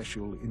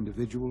special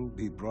individual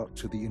be brought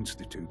to the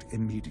Institute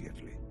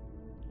immediately.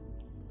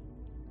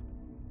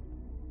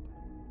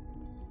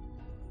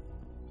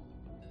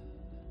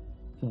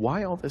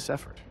 Why all this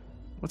effort?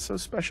 What's so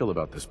special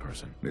about this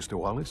person? Mr.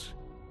 Wallace?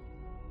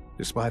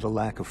 Despite a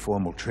lack of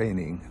formal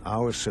training,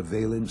 our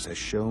surveillance has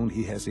shown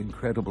he has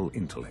incredible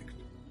intellect.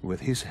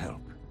 With his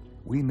help,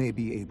 we may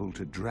be able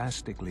to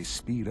drastically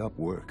speed up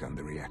work on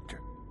the reactor.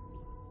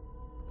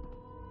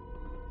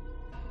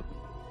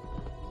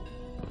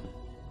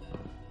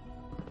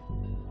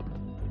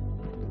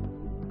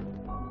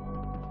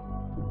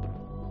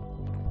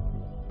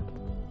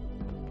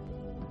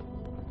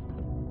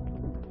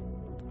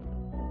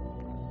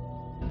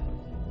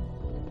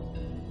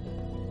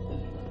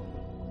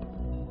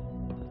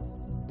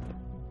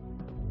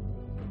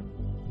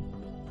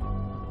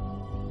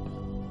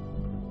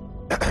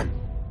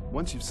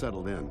 Once you've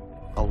settled in,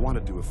 I'll want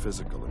to do a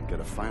physical and get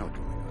a file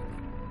going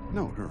on you.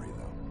 No hurry,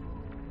 though.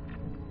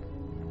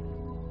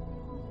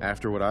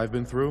 After what I've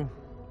been through,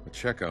 a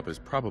checkup is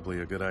probably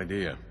a good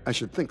idea. I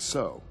should think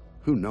so.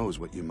 Who knows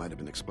what you might have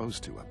been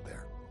exposed to up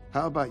there?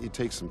 How about you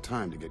take some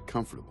time to get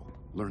comfortable,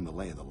 learn the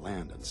lay of the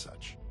land and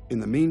such. In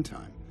the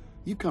meantime,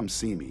 you come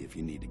see me if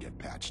you need to get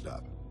patched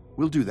up.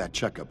 We'll do that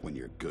checkup when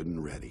you're good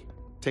and ready.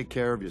 Take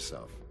care of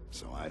yourself,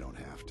 so I don't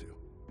have to.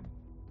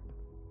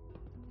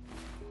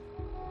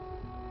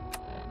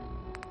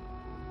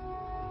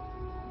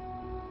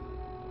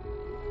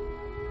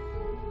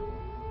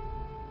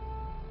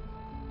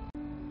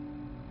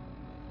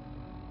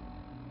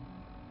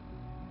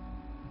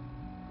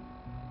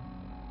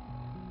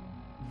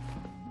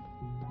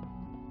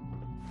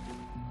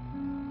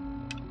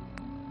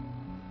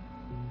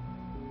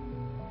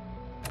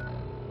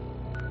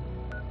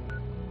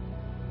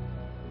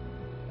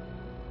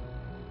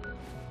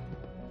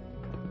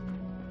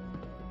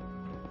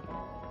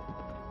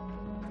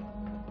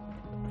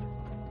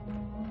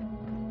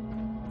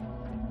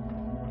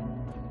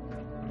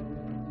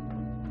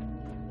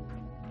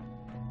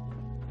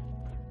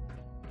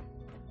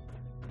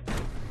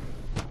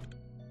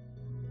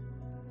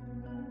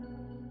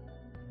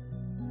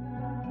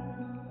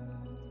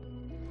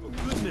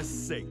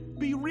 sake,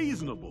 be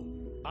reasonable.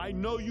 I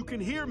know you can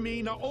hear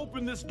me, now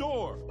open this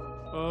door.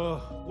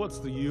 What's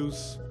the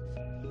use?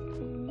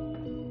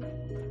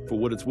 For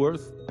what it's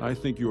worth, I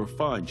think you're a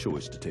fine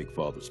choice to take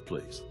Father's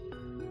place.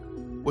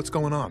 What's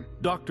going on?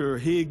 Dr.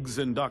 Higgs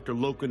and Dr.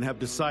 Loken have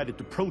decided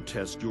to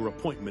protest your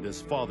appointment as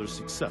Father's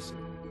successor.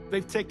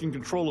 They've taken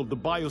control of the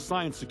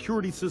bioscience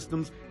security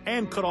systems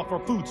and cut off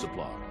our food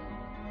supply.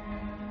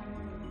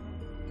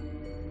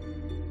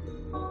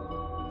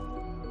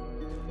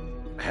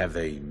 Have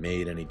they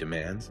made any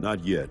demands?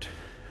 Not yet,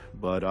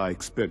 but I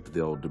expect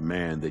they'll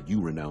demand that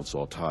you renounce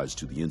all ties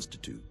to the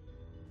Institute.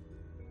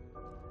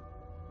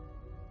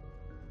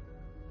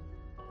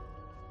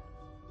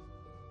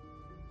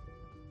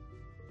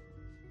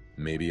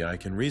 Maybe I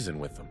can reason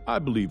with them. I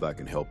believe I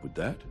can help with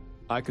that.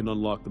 I can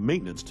unlock the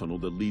maintenance tunnel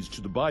that leads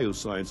to the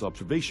bioscience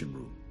observation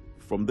room.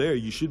 From there,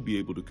 you should be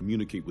able to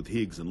communicate with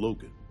Higgs and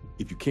Logan.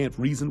 If you can't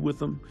reason with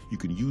them, you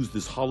can use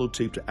this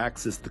holotape to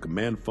access the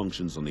command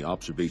functions on the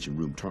observation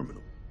room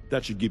terminal.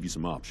 That should give you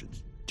some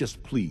options.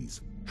 Just please,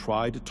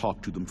 try to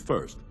talk to them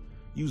first.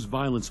 Use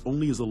violence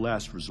only as a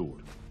last resort.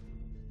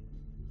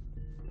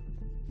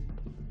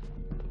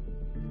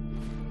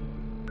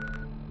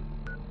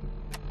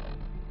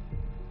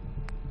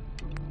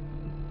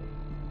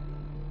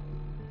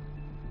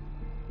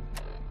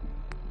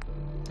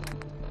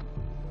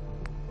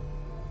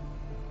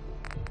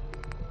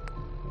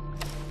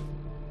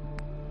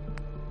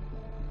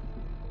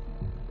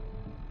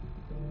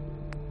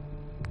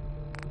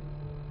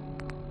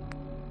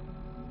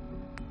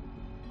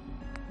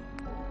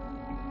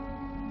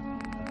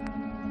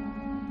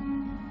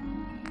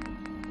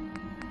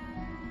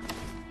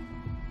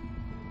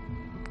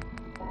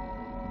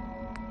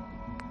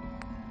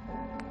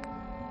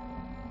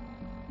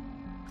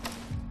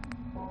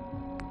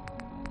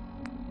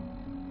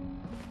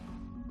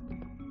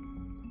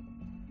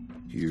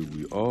 Here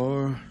we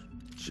are.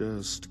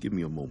 Just give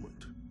me a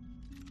moment.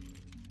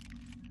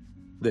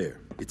 There,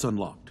 it's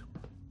unlocked.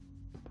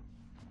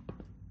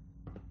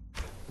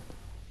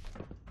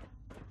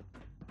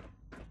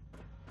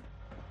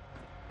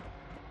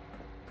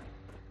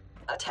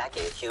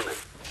 Attacking human.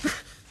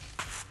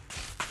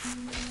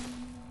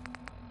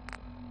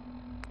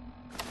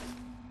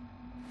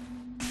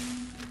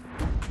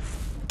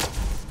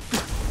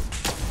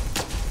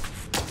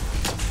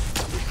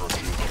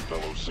 Destruction of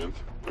fellow synth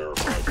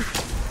verified.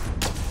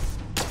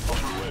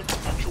 Upper leg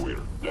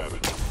actuator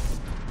damaged.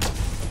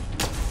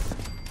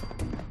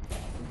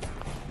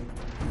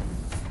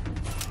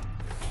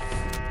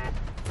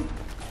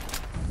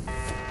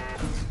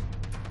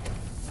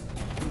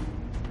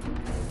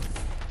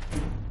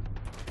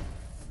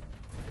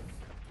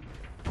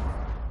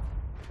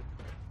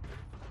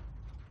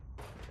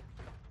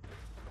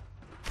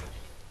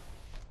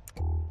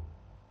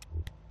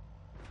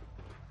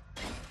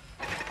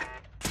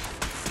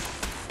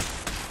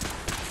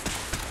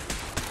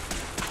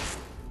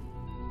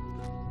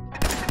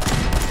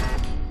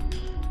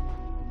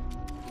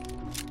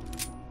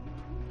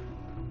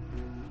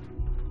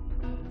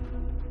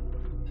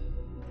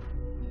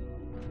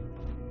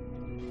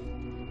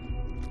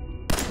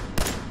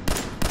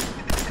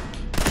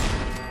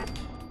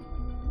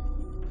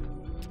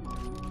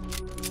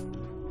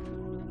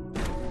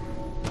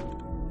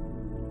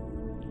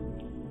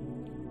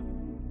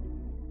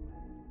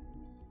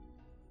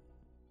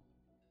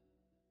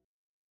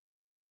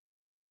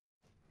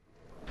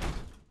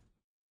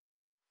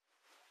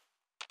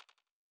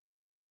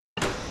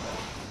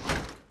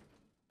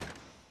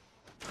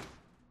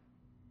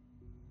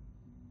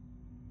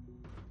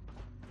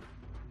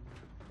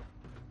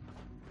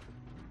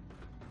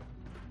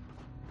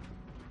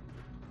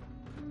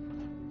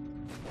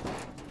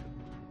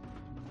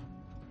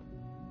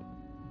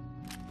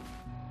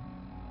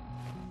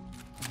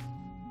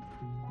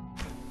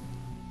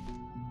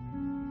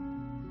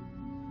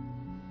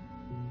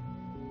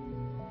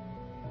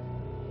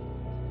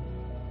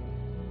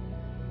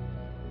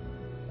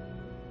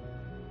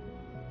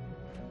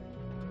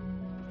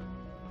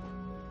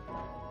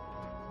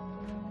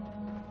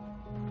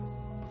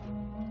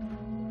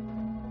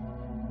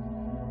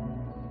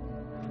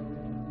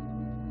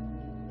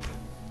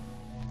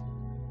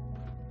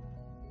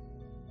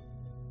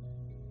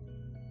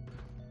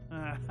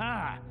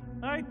 Aha!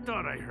 I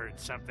thought I heard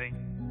something.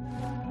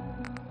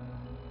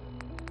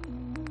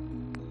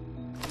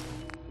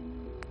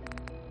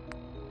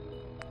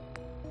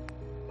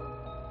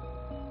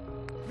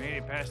 Made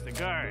it past the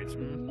guards,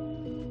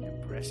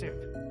 Impressive.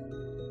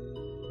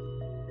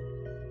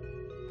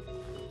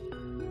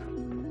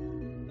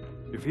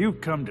 If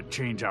you've come to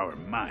change our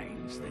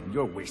minds, then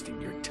you're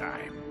wasting your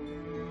time.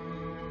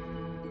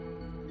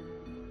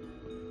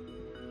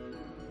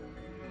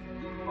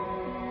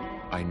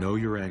 I know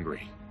you're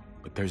angry,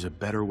 but there's a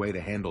better way to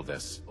handle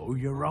this. Oh,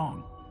 you're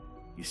wrong.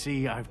 You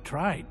see, I've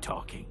tried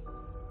talking.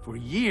 For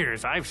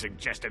years, I've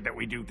suggested that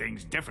we do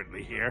things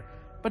differently here,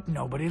 but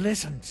nobody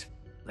listens.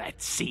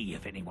 Let's see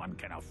if anyone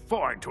can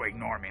afford to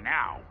ignore me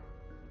now.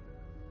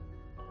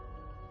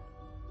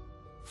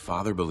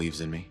 Father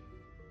believes in me.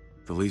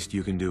 The least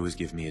you can do is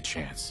give me a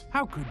chance.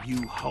 How could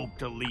you hope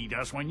to lead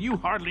us when you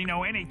hardly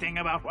know anything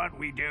about what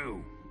we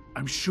do?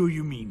 I'm sure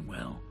you mean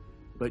well,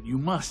 but you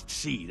must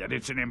see that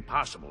it's an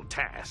impossible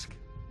task.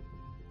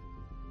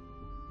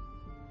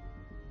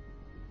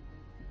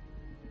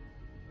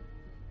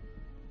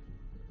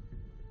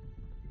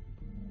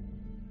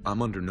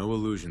 I'm under no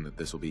illusion that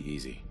this will be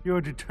easy.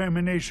 Your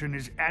determination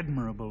is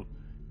admirable,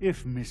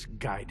 if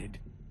misguided.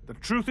 The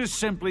truth is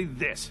simply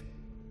this.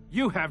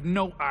 You have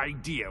no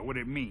idea what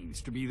it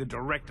means to be the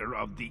director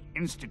of the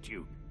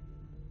Institute.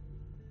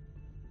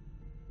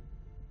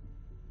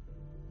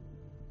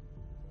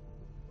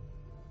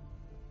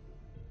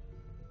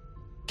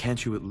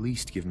 Can't you at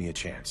least give me a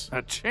chance?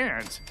 A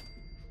chance?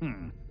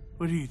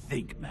 What do you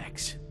think,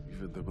 Max?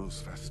 Even the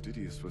most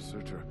fastidious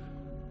researcher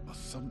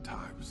must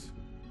sometimes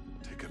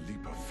take a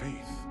leap of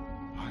faith.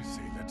 I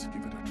say let's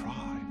give it a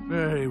try.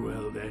 Very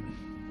well, then.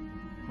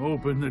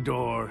 Open the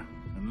door,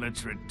 and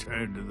let's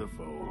return to the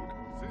fold.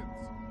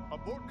 Synths,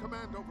 abort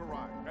command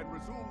override and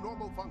resume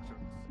normal functions.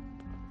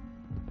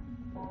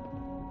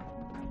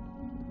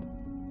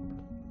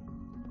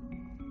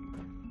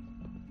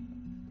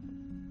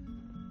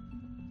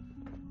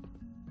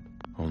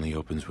 Only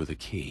opens with a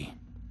key.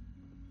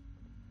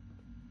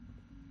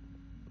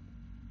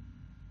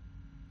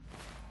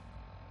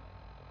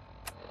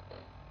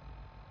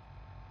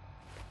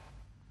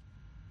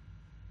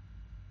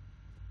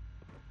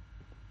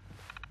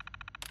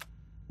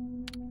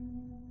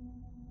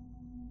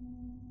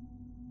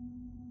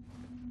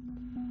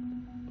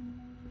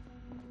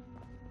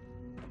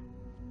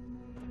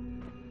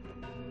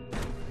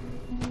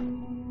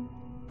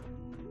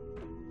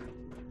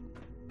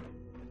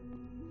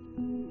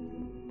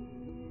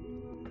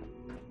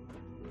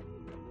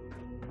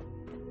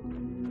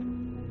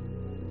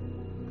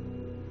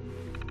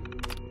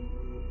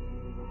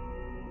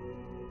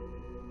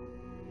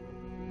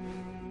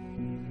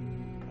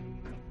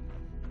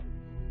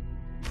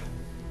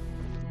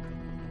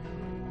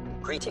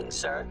 Greetings,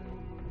 sir.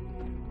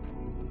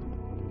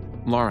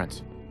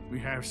 Lawrence. We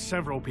have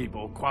several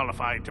people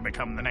qualified to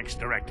become the next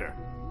director.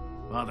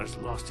 Father's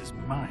lost his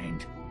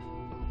mind.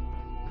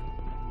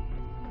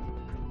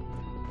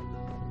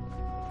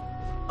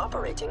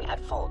 Operating at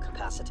full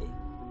capacity.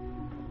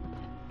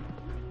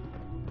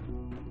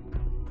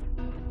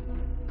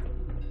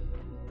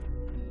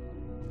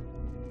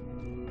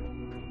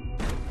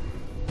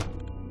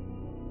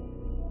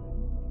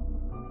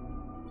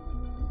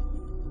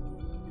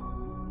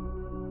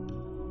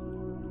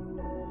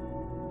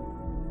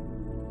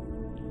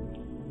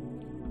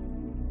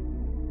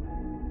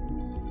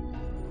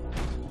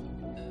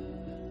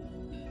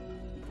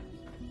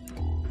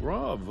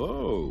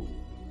 Bravo!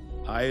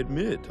 I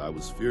admit I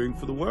was fearing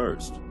for the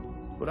worst,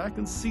 but I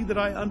can see that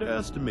I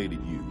underestimated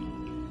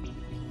you.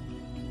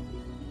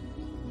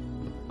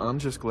 I'm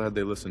just glad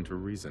they listened to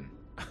reason.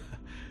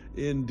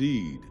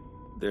 Indeed.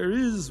 There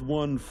is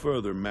one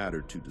further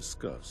matter to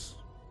discuss.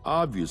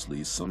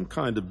 Obviously, some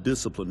kind of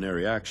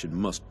disciplinary action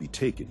must be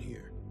taken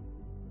here.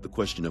 The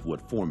question of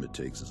what form it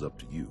takes is up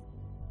to you.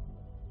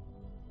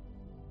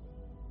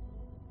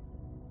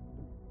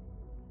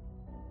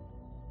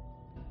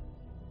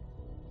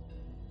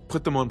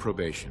 Put them on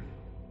probation.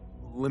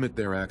 Limit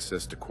their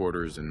access to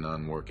quarters and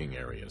non-working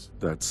areas.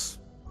 That's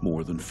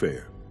more than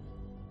fair.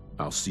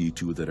 I'll see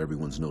to it that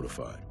everyone's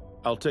notified.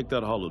 I'll take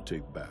that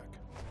holotape back.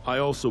 I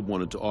also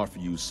wanted to offer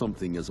you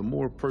something as a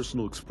more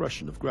personal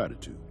expression of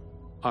gratitude.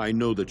 I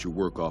know that your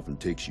work often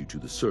takes you to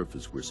the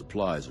surface where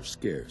supplies are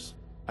scarce.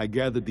 I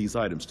gathered these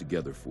items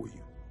together for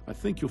you. I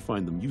think you'll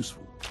find them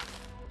useful.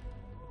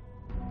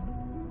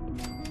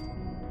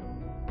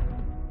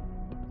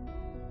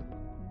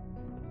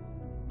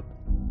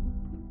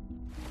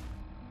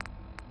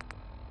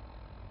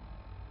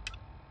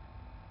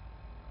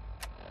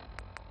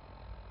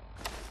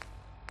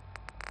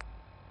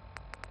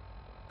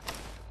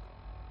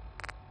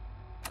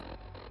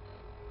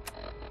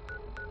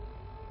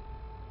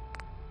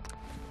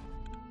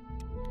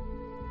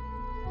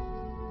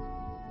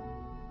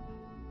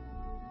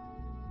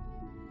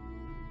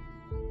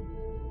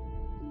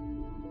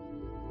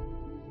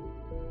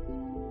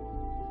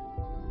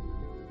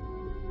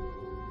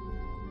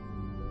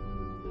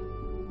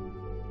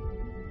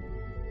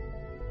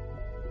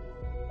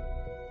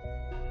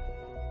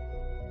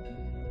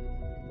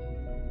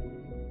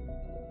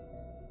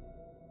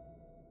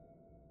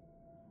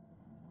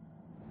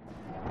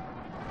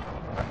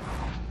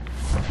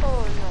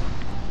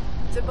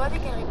 The body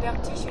can repair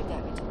tissue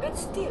damage, but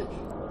still,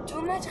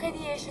 too much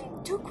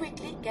radiation too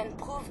quickly can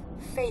prove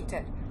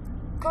fatal.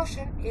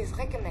 Caution is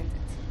recommended.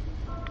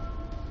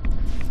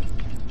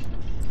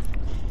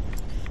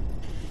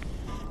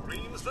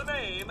 Green's the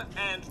name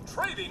and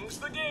trading's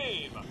the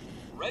game.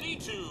 Ready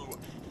to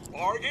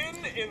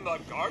bargain in the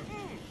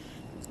garden?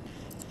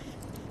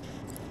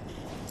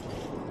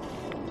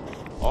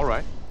 All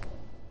right.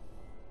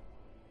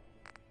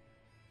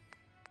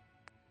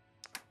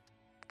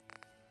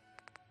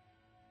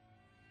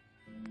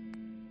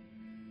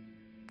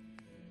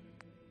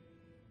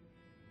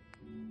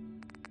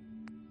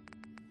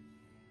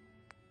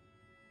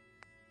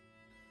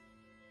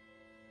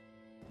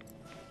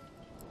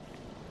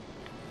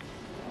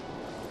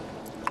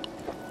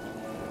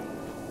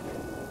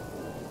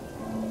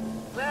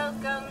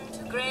 Welcome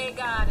to Grey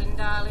Garden,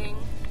 darling.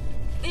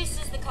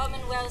 This is the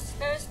Commonwealth's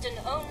first and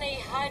only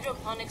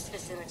hydroponics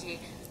facility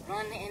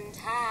run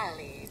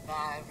entirely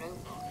by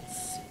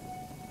robots.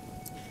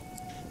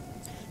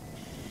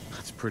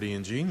 That's pretty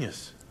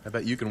ingenious. I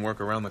bet you can work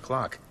around the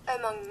clock.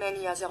 Among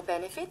many other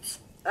benefits,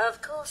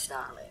 of course,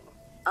 darling.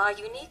 Our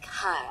unique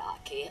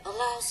hierarchy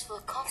allows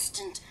for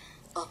constant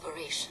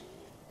operation.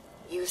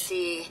 You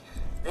see,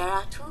 there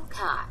are two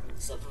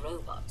kinds of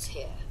robots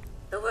here.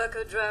 The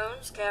worker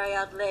drones carry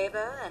out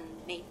labor and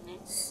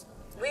maintenance.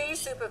 We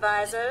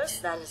supervisors,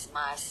 that is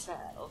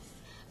myself,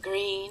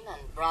 green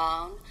and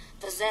brown,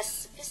 possess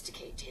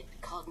sophisticated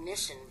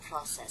cognition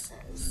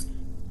processors.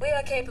 We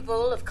are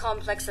capable of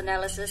complex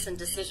analysis and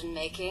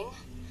decision-making,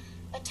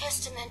 a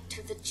testament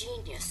to the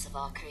genius of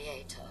our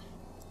creator,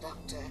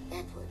 Dr.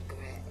 Edward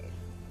Gray.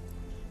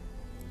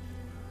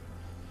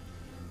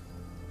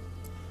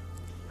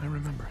 I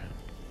remember him.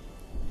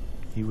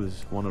 He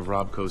was one of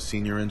Robco's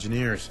senior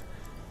engineers,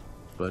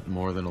 but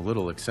more than a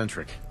little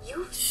eccentric.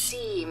 You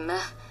seem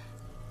a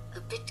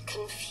bit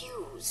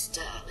confused,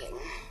 darling.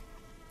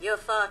 You're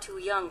far too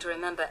young to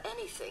remember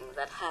anything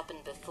that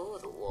happened before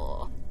the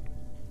war.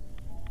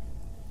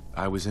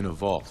 I was in a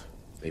vault.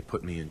 They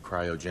put me in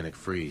cryogenic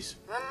freeze.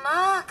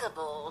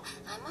 Remarkable.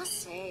 I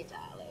must say,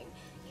 darling,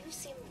 you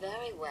seem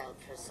very well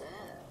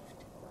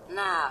preserved.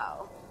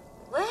 Now,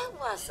 where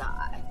was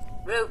I?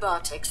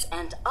 Robotics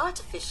and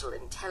artificial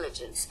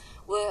intelligence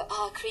were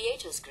our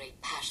creator's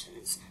great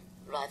passions,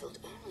 rivaled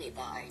only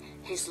by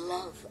his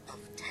love of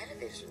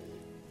television.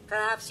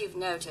 Perhaps you've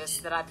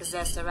noticed that I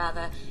possess a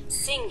rather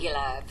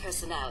singular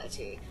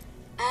personality,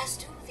 as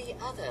do the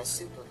other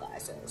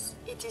supervisors.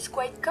 It is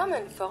quite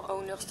common for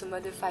owners to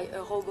modify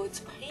a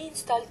robot's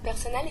pre-installed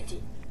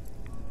personality.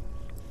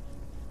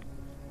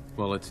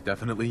 Well, it's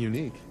definitely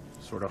unique.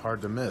 Sort of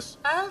hard to miss.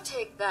 I'll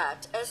take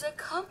that as a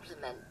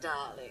compliment,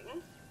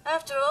 darling.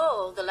 After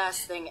all, the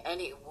last thing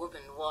any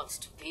woman wants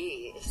to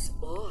be is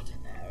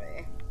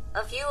ordinary.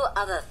 A few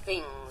other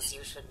things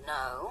you should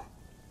know.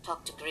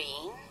 Talk to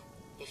Green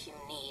if you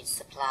need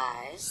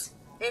supplies.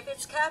 If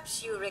it's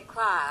caps you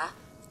require,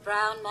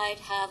 Brown might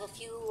have a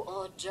few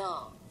odd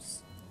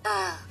jobs.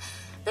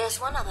 There's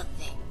one other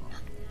thing.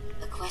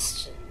 A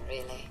question,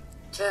 really.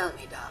 Tell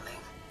me,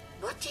 darling,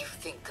 what do you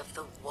think of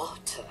the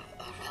water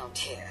around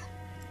here?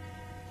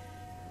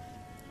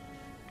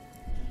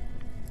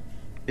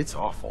 It's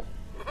awful.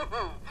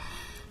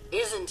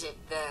 Isn't it,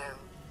 though?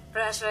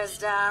 Pressure's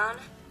down,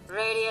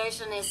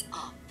 radiation is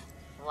up.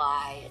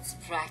 Why, it's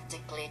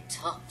practically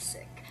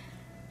toxic.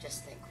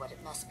 Just think what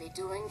it must be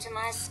doing to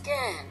my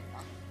skin.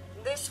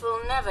 This will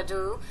never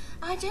do.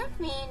 I don't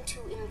mean to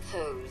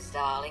impose,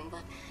 darling,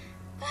 but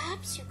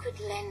perhaps you could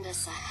lend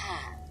us a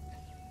hand.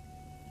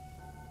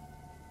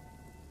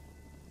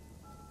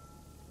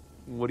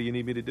 What do you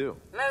need me to do?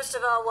 Most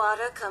of our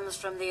water comes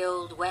from the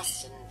old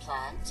Western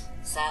plant,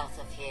 south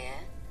of here.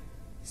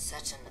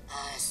 Such an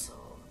eyesore.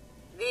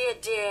 Be a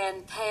dear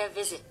and pay a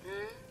visit,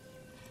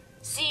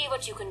 See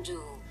what you can do.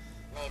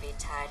 Maybe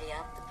tidy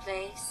up the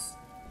place.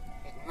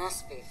 It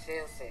must be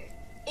filthy.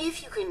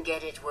 If you can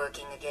get it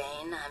working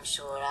again, I'm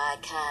sure I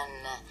can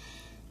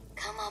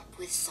come up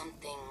with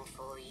something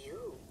for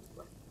you.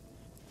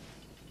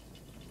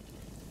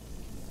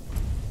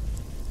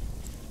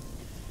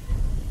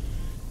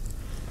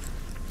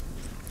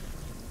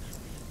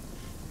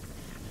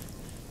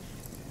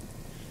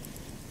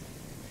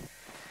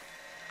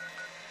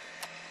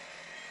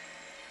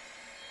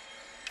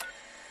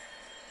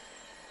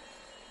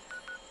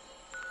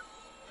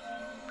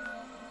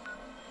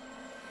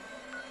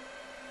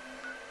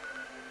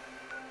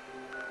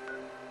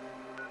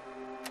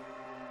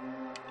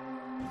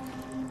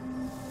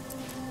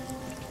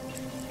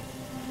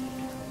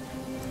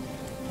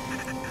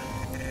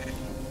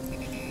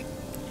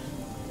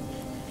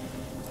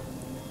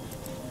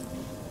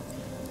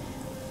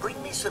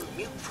 Bring me some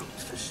milk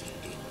fruits for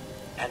seeding,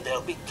 and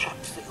there'll be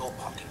caps for your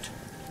pocket.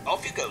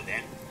 Off you go,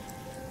 then.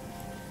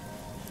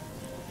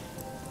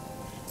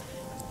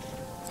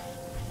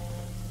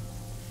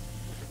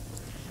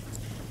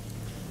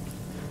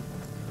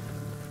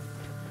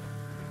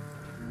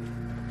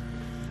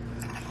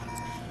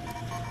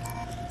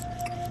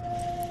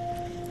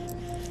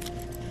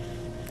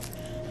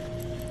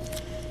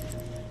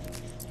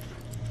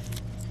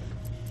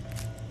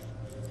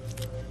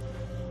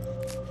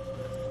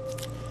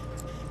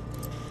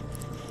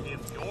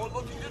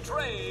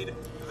 Trade,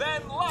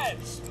 then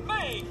let's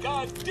make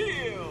a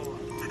deal!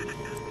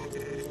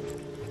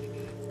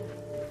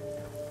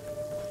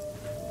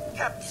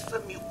 Caps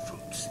for milk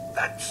fruits,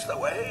 that's the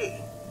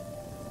way.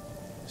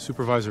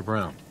 Supervisor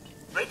Brown.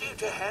 Ready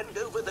to hand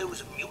over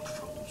those milk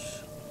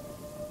fruits?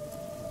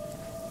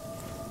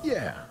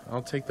 Yeah,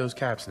 I'll take those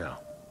caps now.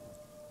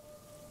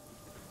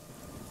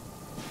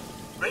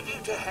 Ready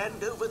to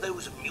hand over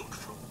those milk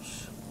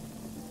fruits?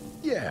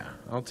 Yeah,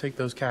 I'll take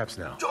those caps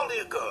now. Jolly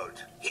good.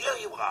 Here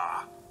you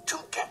are. 2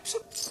 caps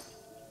of...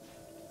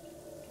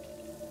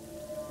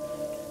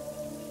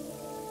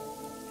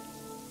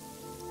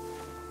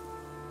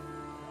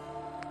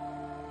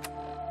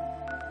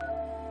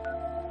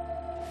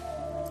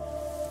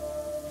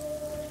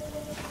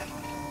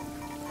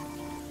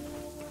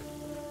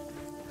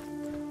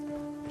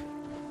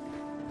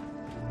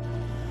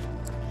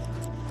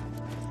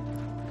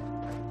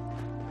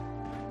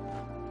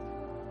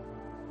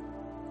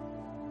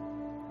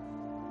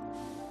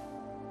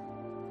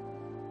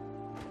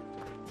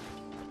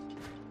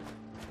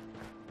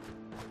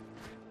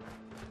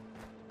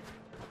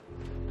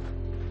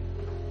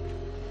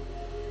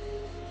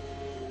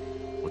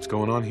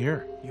 going on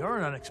here? You're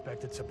an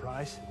unexpected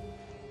surprise.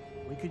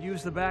 We could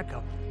use the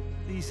backup.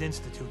 These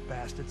Institute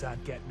bastards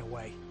aren't getting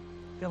away.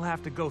 They'll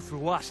have to go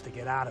through us to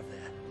get out of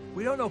there.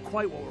 We don't know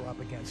quite what we're up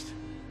against,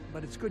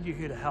 but it's good you're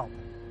here to help.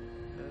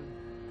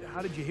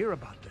 How did you hear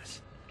about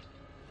this?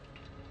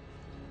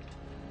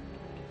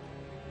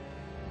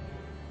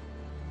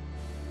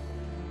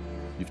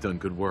 You've done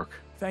good work.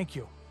 Thank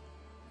you,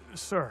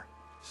 sir.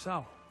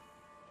 So,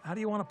 how do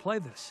you want to play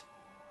this?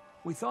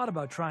 We thought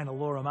about trying to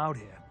lure him out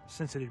here,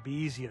 since it'd be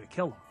easier to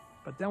kill him.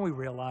 But then we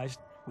realized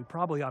we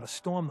probably ought to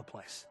storm the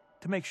place,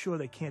 to make sure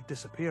they can't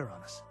disappear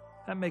on us.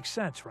 That makes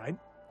sense, right?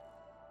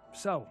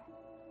 So,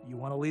 you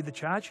want to lead the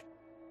charge?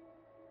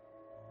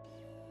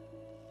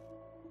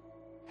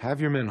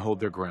 Have your men hold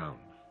their ground.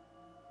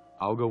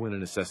 I'll go in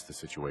and assess the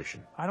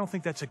situation. I don't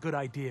think that's a good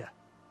idea.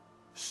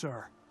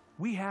 Sir,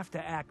 we have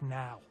to act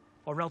now,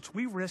 or else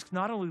we risk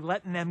not only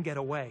letting them get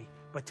away,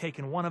 but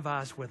taking one of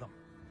ours with them.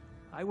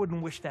 I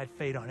wouldn't wish that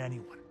fate on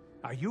anyone.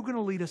 Are you going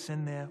to lead us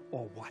in there,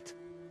 or what?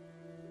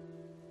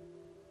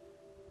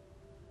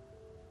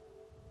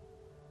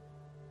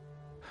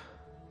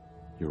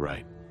 You're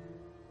right.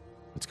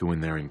 Let's go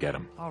in there and get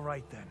him. All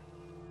right, then.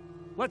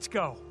 Let's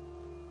go.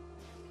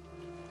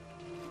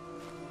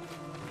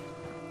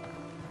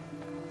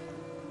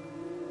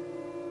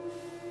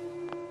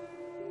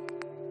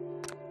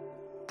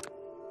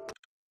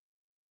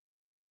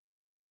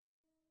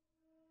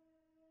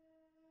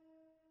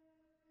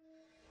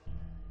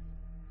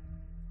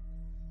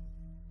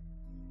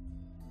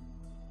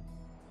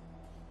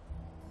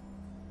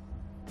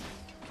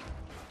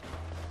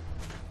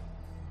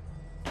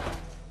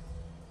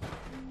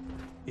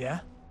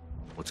 Yeah?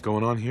 What's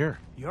going on here?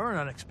 You're an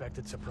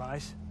unexpected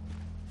surprise.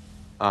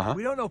 Uh-huh.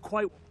 We don't know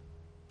quite...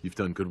 You've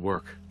done good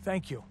work.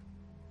 Thank you.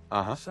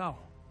 Uh-huh. So,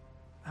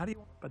 how do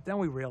you... But then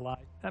we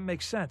realized that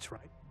makes sense,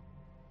 right?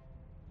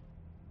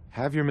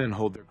 Have your men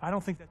hold their... I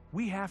don't think that...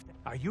 We have to...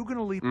 Are you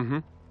gonna leave... Mm-hmm.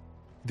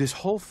 This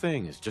whole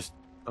thing is just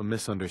a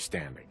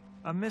misunderstanding.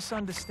 A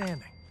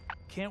misunderstanding.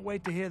 Can't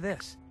wait to hear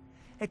this.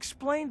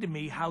 Explain to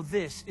me how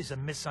this is a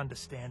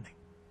misunderstanding.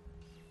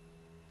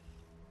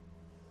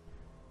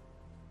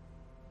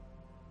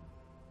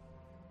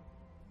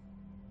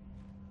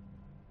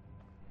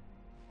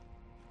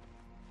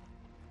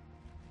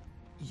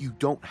 You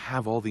don't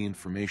have all the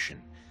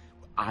information.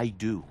 I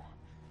do.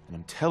 And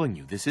I'm telling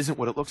you, this isn't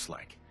what it looks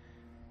like.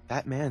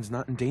 That man's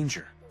not in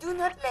danger. Do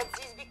not let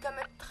this become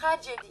a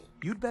tragedy.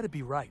 You'd better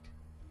be right.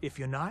 If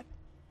you're not,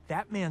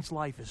 that man's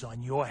life is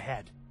on your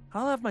head.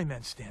 I'll have my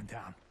men stand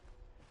down.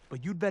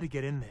 But you'd better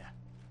get in there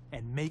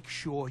and make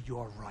sure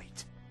you're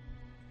right.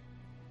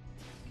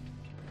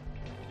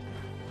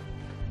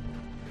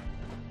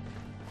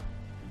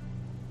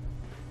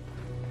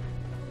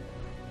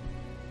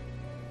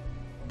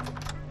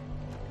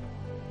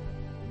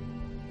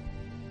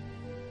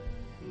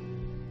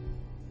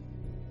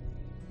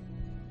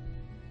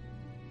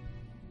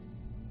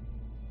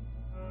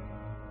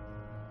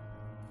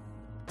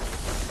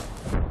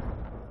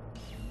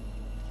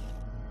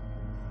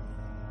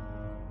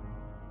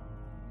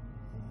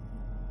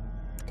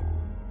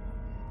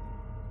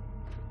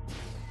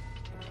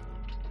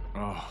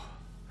 Oh,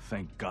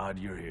 thank God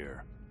you're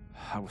here.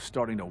 I was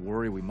starting to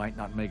worry we might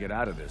not make it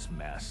out of this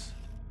mess.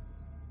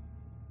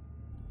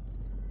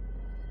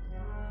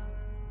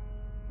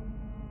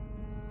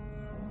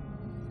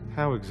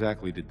 How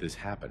exactly did this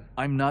happen?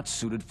 I'm not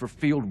suited for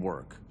field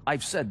work.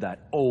 I've said that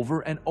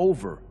over and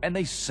over, and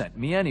they sent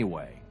me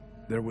anyway.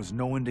 There was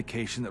no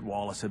indication that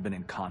Wallace had been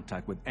in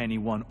contact with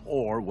anyone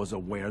or was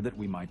aware that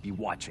we might be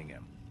watching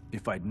him.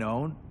 If I'd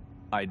known,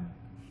 I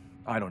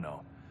don't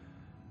know.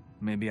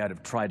 Maybe I'd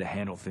have tried to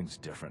handle things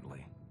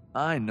differently.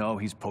 I know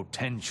he's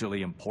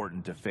potentially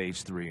important to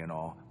Phase 3 and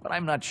all, but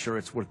I'm not sure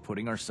it's worth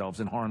putting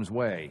ourselves in harm's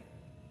way.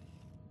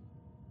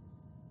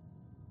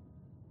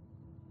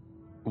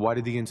 Why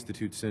did the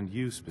Institute send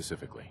you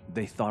specifically?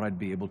 They thought I'd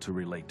be able to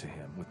relate to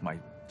him with my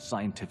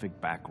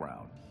scientific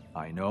background.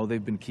 I know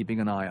they've been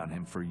keeping an eye on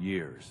him for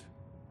years.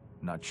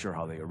 Not sure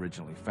how they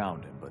originally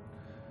found him, but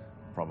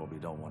probably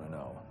don't want to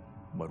know.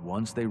 But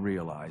once they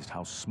realized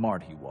how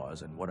smart he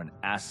was and what an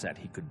asset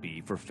he could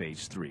be for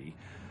Phase 3,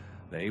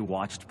 they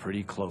watched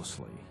pretty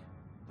closely.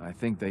 I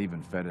think they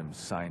even fed him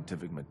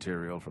scientific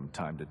material from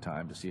time to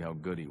time to see how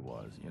good he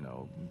was, you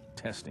know,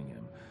 testing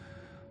him,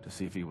 to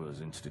see if he was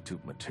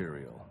Institute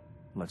material.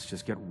 Let's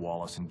just get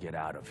Wallace and get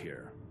out of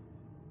here.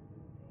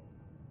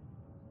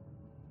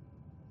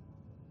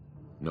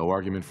 No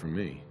argument from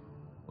me.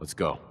 Let's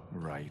go.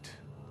 Right.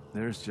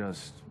 There's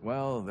just,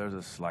 well, there's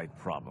a slight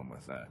problem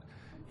with that.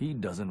 He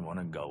doesn't want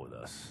to go with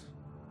us.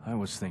 I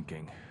was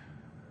thinking,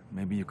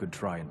 maybe you could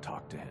try and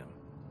talk to him.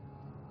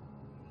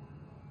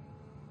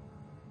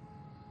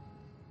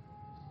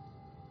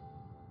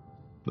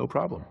 No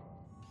problem.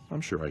 I'm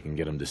sure I can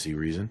get him to see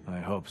reason. I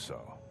hope so.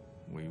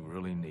 We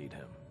really need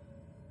him.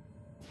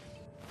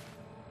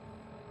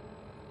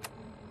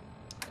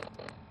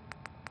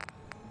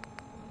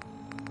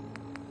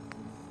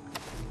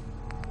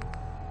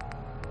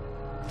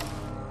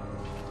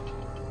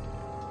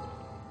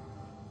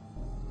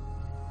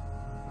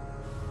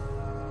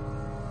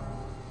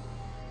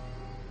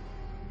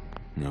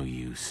 no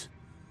use.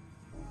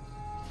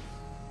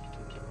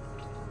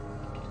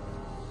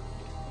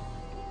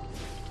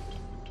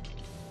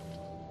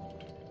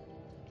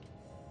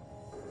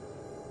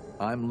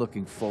 I'm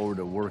looking forward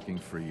to working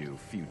for you,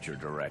 future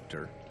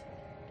director.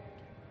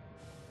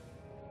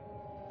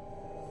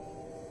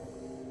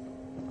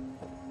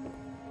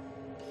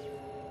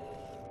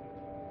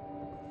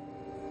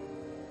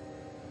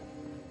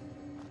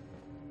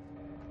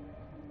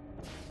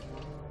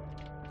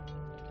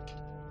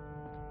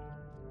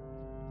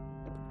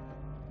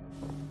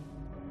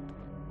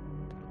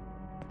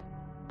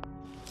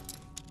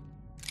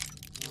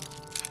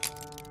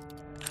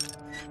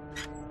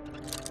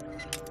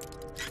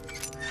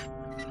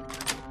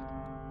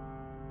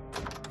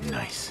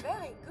 Nice.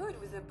 Very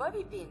good with a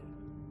bobby pin.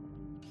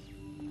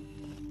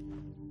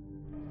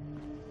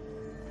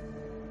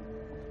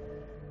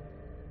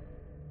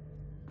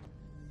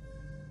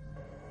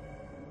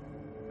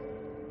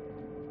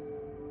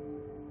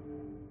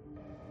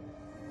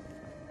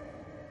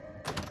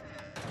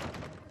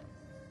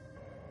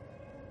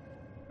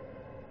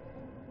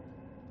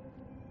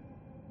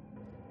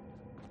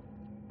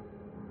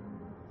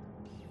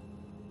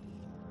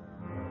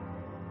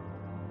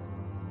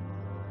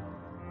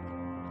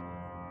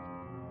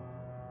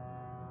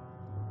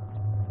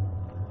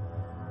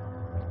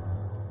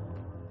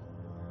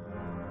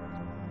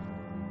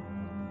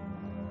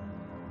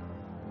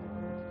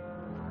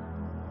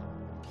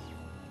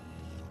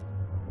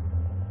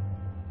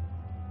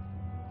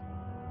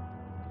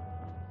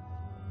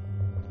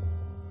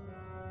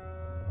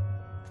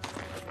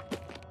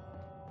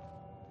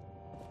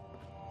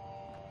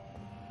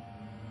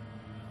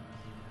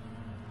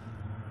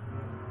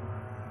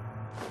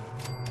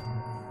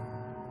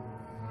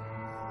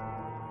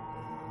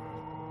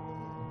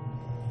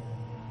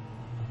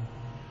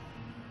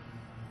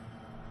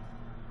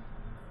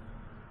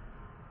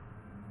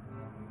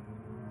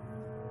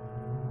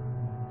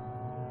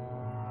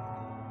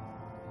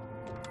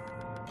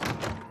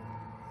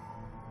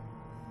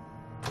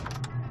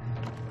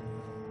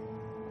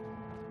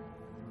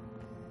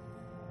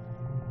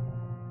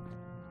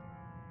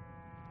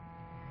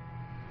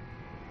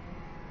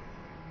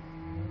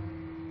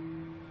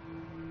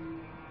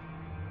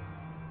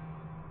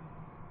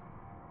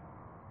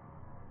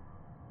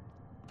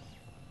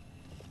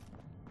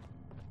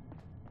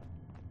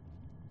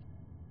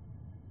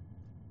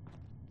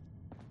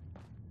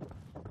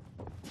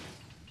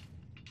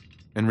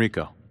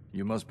 Enrico.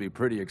 You must be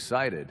pretty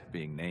excited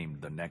being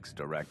named the next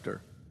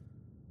director.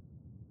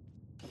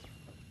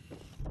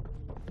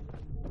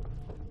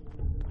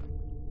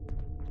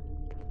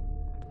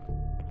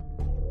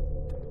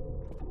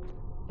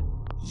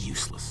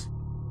 Useless.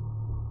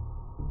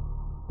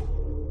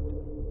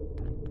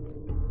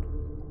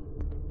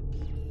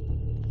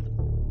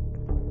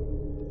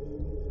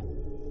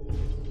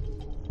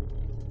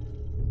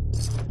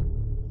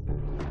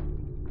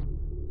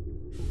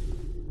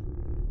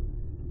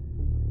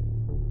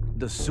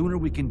 The sooner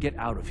we can get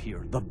out of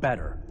here, the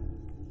better.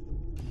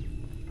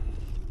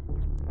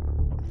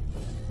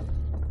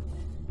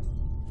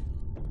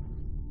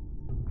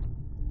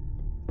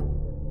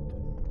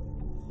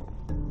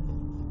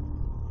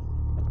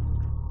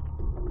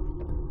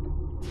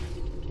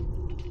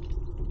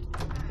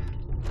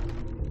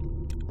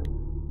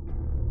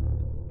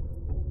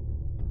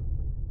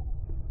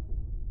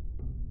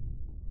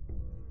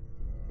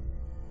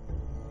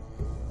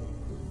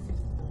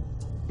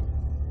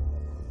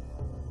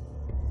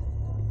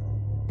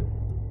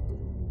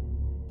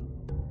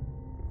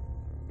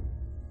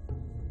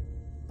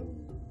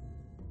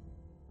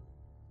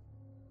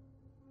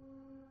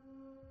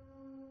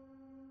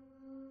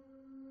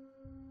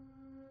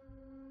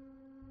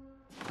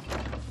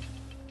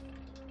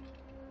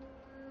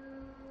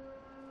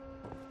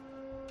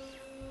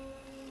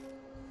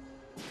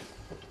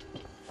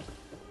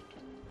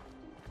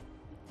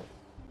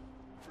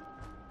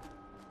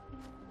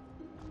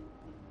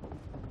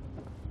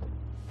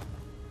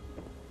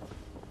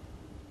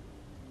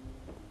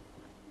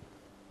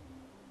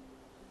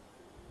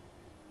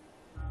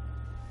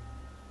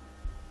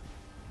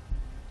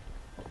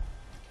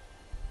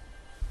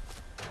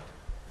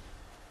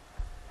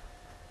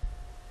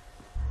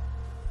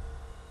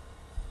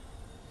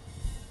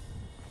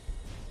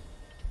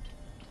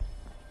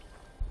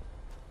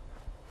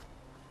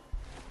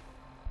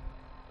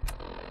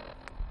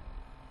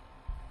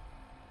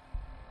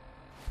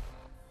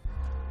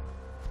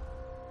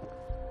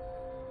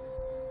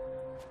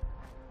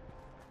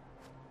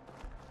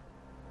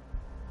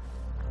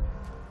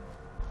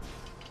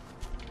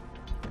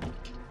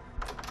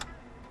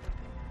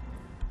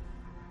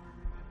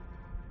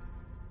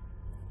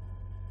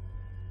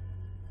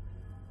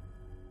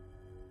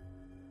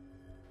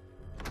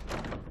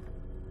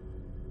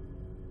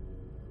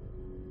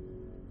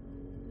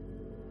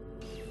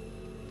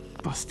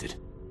 Busted.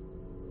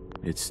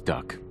 It's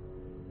stuck.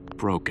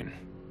 Broken.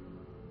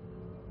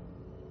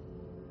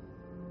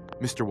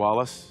 Mr.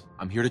 Wallace,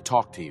 I'm here to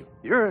talk to you.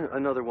 You're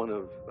another one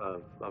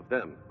of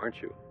them,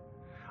 aren't you?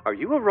 Are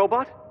you a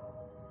robot?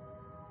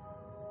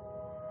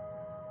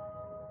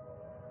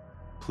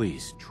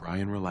 Please, try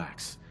and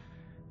relax.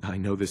 I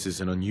know this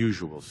is an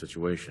unusual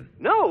situation.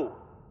 No!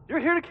 You're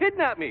here to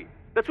kidnap me.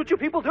 That's what you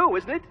people do,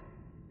 isn't it?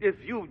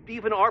 If you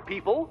even are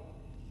people.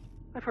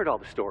 I've heard all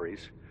the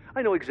stories.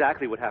 I know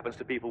exactly what happens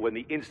to people when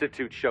the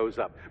Institute shows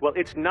up. Well,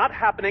 it's not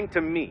happening to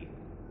me.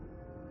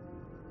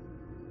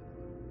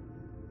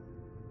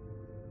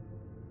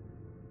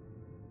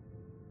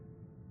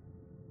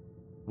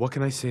 What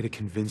can I say to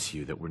convince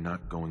you that we're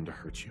not going to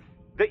hurt you?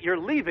 That you're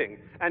leaving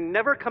and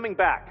never coming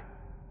back.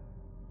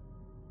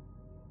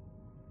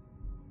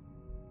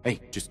 Hey,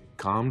 just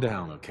calm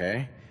down,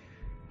 okay?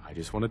 I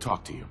just want to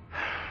talk to you.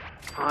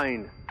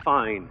 Fine,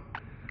 fine.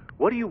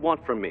 What do you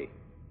want from me?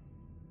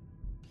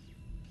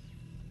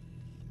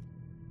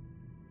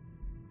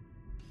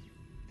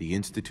 The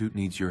Institute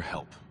needs your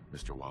help,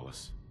 Mr.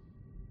 Wallace.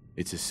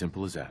 It's as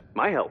simple as that.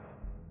 My help?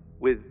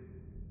 With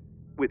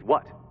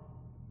what?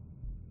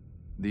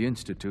 The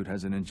Institute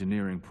has an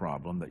engineering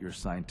problem that your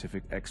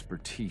scientific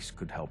expertise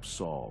could help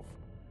solve.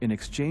 In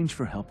exchange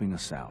for helping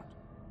us out,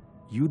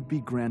 you'd be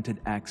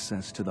granted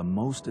access to the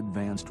most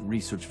advanced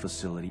research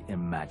facility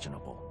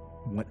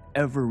imaginable.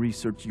 Whatever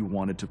research you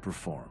wanted to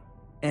perform,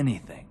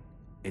 anything,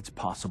 it's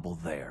possible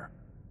there.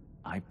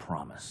 I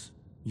promise.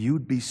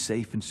 You'd be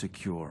safe and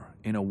secure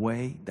in a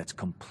way that's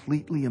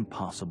completely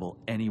impossible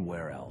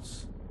anywhere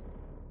else.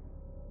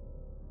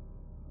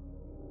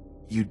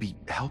 You'd be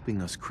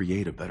helping us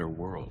create a better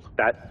world.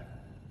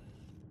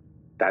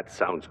 That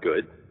sounds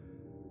good.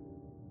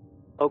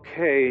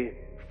 Okay,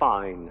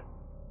 fine.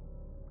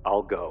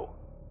 I'll go.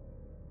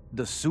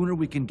 The sooner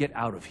we can get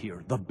out of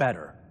here, the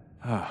better.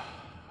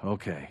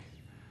 Okay.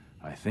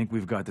 I think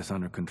we've got this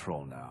under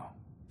control now.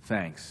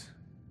 Thanks.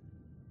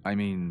 I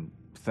mean,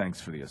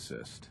 thanks for the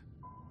assist.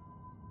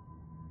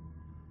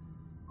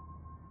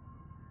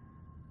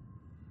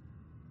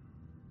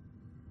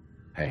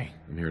 Hey,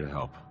 I'm here to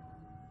help.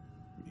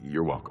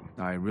 You're welcome.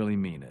 I really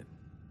mean it.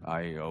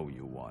 I owe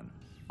you one.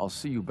 I'll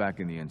see you back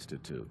in the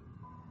Institute.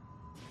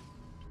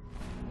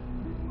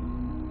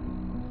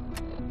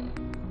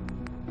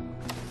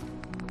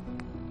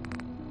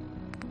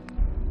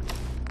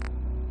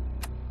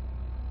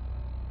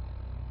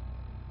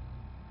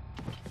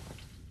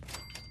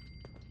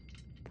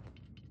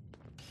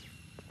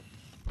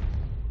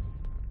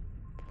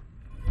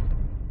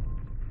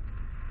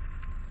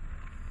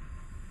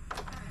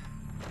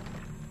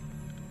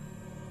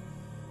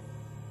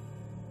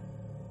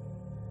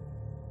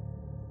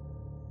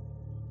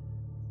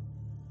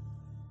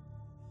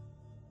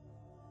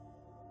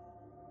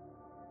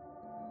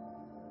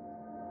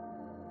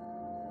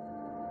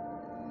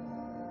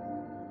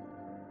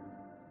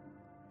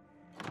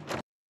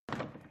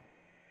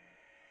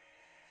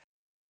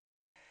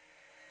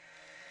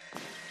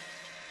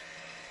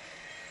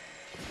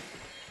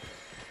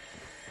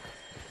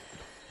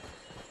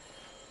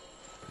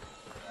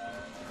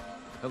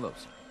 Hello,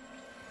 sir.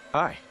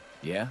 Hi.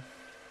 Yeah?